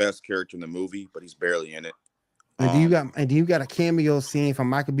like the best character in the movie, but he's barely in it. And then you got a cameo scene from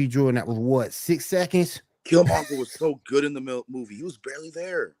Michael B. Jordan that was what, 6 seconds? Killmonger was so good in the movie. He was barely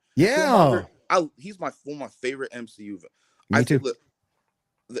there. Yeah. He's one of my favorite MCU. Me too. Look,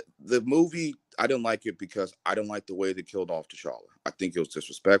 the movie, I didn't like it because I didn't like the way they killed off T'Challa. I think it was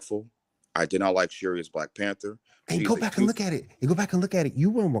disrespectful. I did not like Shuri as Black Panther. And go back and look at it. You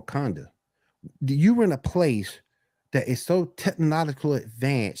were in Wakanda. You were in a place that is so technologically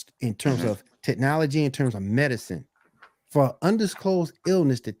advanced in terms of technology, in terms of medicine. For an undisclosed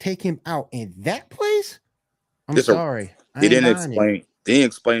illness to take him out in that place, I'm sorry. They didn't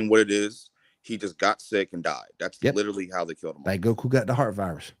explain what it is. He just got sick and died. That's literally how they killed him. Like Goku got the heart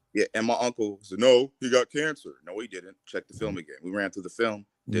virus. Yeah, and my uncle said, no, he got cancer. No, he didn't. Check the film again. We ran through the film.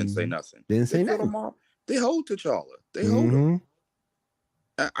 Didn't say nothing. Didn't say nothing. They hold T'Challa. They hold him.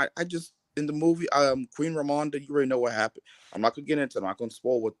 I just in the movie, Queen Ramonda, you already know what happened. I'm not gonna get into it. I'm not gonna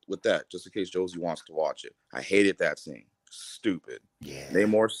spoil with that, just in case Josie wants to watch it. I hated that scene. Stupid. Yeah.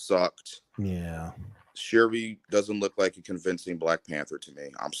 Namor sucked. Yeah. Shuri doesn't look like a convincing Black Panther to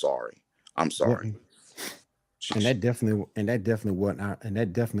me. I'm sorry. Well, and that definitely wasn't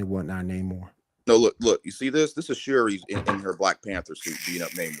our Namor. No, look. You see this? This is Shuri in her Black Panther suit beating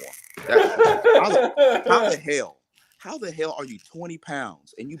up Namor. How the hell are you 20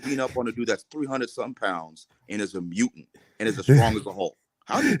 pounds and you beat up on a dude that's 300 something pounds and is a mutant and is as strong as a Hulk?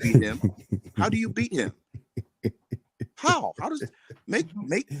 How do you beat him? How do you beat him? How does make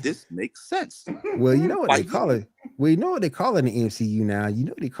this make sense? Well, you know what they call it. Well, you know what they call it in the MCU now. You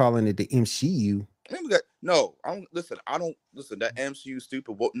know they're calling it the MCU. No, I don't listen. That MCU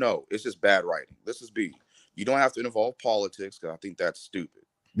stupid. No, it's just bad writing. This is B. You don't have to involve politics because I think that's stupid.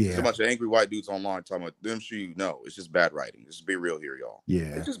 Yeah. So much of angry white dudes online talking about the MCU. No, it's just bad writing. Just be real here, y'all.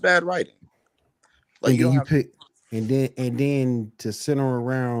 Yeah. It's just bad writing. Like and then to center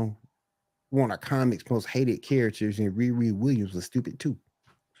around one of comics' most hated characters, and Riri Williams was stupid too.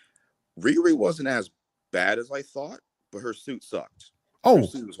 Riri wasn't as bad as I thought, but her suit sucked.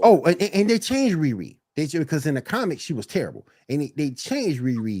 And they changed Riri. Because in the comics she was terrible, and they changed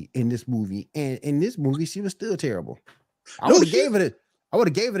Riri in this movie, and in this movie she was still terrible. I would have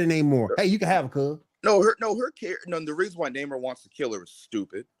gave it a name more. Hey, you can have a cuz. Her character. No, the reason why Namor wants to kill her is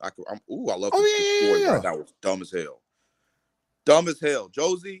stupid. I love. Yeah. That was dumb as hell. Dumb as hell,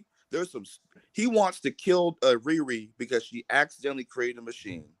 Josie. He wants to kill Riri because she accidentally created a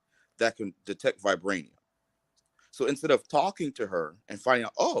machine that can detect vibranium. So instead of talking to her and finding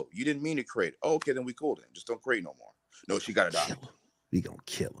out, oh, you didn't mean to create it. Oh, okay, then we cool then. Just don't create no more. No, she gotta die. We gonna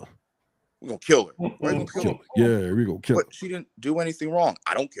kill her. We're gonna kill her. We're gonna kill her. Yeah, we gonna kill her. But she didn't do anything wrong.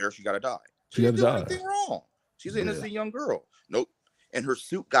 I don't care if she gotta die. She didn't do anything wrong. She's an innocent young girl. Nope. And her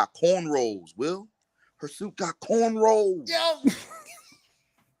suit got cornrows, Will. Her suit got cornrows. Yo.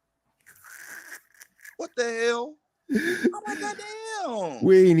 What the hell? Oh my goddamn.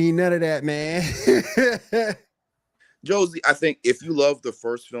 We ain't need none of that, man. Josie, I think if you love the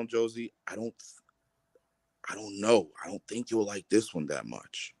first film, Josie, I don't know. I don't think you'll like this one that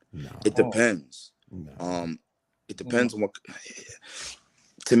much. No. It depends. No. It depends on what.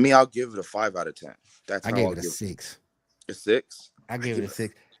 To me, I'll give it a 5 out of 10. I gave it a 6. A 6? I gave it a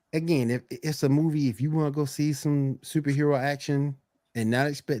 6. Again, if it's a movie, if you want to go see some superhero action and not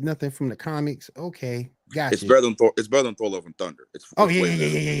expect nothing from the comics, okay, gotcha. It's better than Thor: Love and Thunder. It's yeah.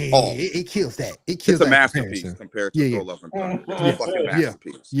 It kills that. It kills. It's a masterpiece compared to Thor: Love and Thunder. It's a fucking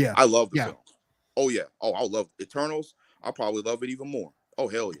masterpiece. Yeah. I love the film. Oh yeah. Oh, I'll love Eternals. I'll probably love it even more. Oh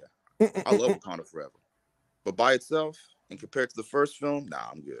hell yeah. I love Wakanda Forever. But by itself and compared to the first film,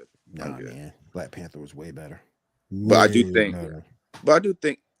 I'm good. I'm good. Man. Black Panther was way better. But I do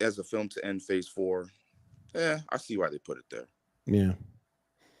think as a film to end Phase 4, I see why they put it there. Yeah.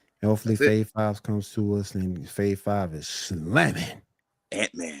 Hopefully Phase 5 comes to us and Phase 5 is slamming.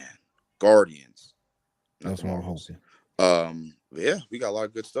 Ant-Man, Guardians. That's what I'm hoping. Yeah, we got a lot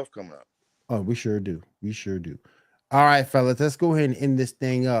of good stuff coming up. Oh, we sure do. All right, fellas, let's go ahead and end this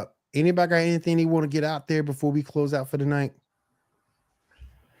thing up. Anybody got anything they want to get out there before we close out for the night?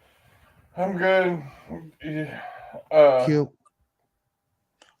 I'm good. Yeah. I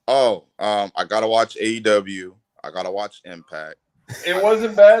gotta watch AEW. I gotta watch Impact. It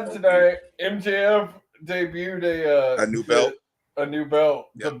wasn't bad tonight. MJF debuted a new belt.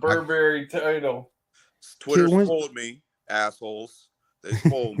 The Burberry title. Twitter spoiled me, assholes. They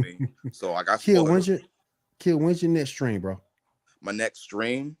spoiled me. So I got spoiled. When's your next stream, bro? My next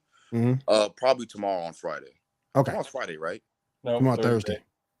stream? Mm-hmm. Probably tomorrow on Friday. Okay. Tomorrow's Friday, right? No, tomorrow Thursday.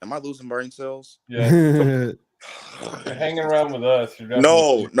 Am I losing brain cells? Yeah. You're hanging around with us.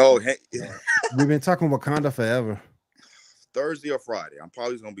 No. We've been talking Wakanda forever. Thursday or Friday. I'm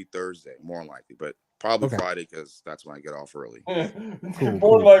probably going to be Thursday, more than likely, but probably Friday because that's when I get off early.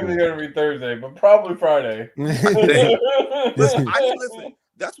 More likely going to be Thursday, but probably Friday. Listen,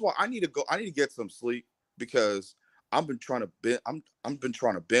 that's why I need to go. I need to get some sleep because I've been trying to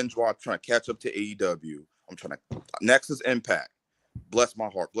binge watch, trying to catch up to AEW. I'm trying to. Next is Impact. Bless my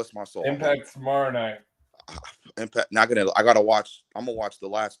heart, bless my soul. Impact tomorrow night. Impact. I gotta watch. I'm gonna watch the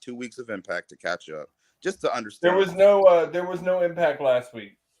last 2 weeks of Impact to catch up, just to understand. There was no Impact last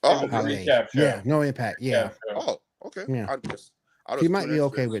week. Oh, recap show. Yeah, no Impact. Yeah. Oh, okay. Yeah. You might be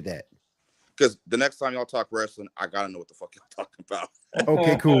okay with that. Because the next time y'all talk wrestling, I gotta know what the fuck y'all talking about.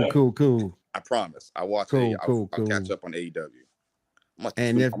 Okay, cool. I promise. I watch it. I'll catch up on AEW.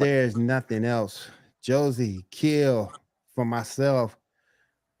 And if there's nothing else, Josie, Kill, for myself,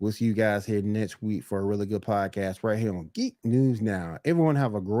 We'll see you guys here next week for a really good podcast right here on Geek News Now. Everyone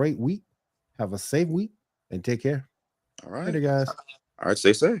have a great week. Have a safe week and take care. All right. Later, guys. All right.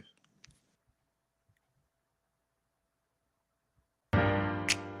 Stay safe.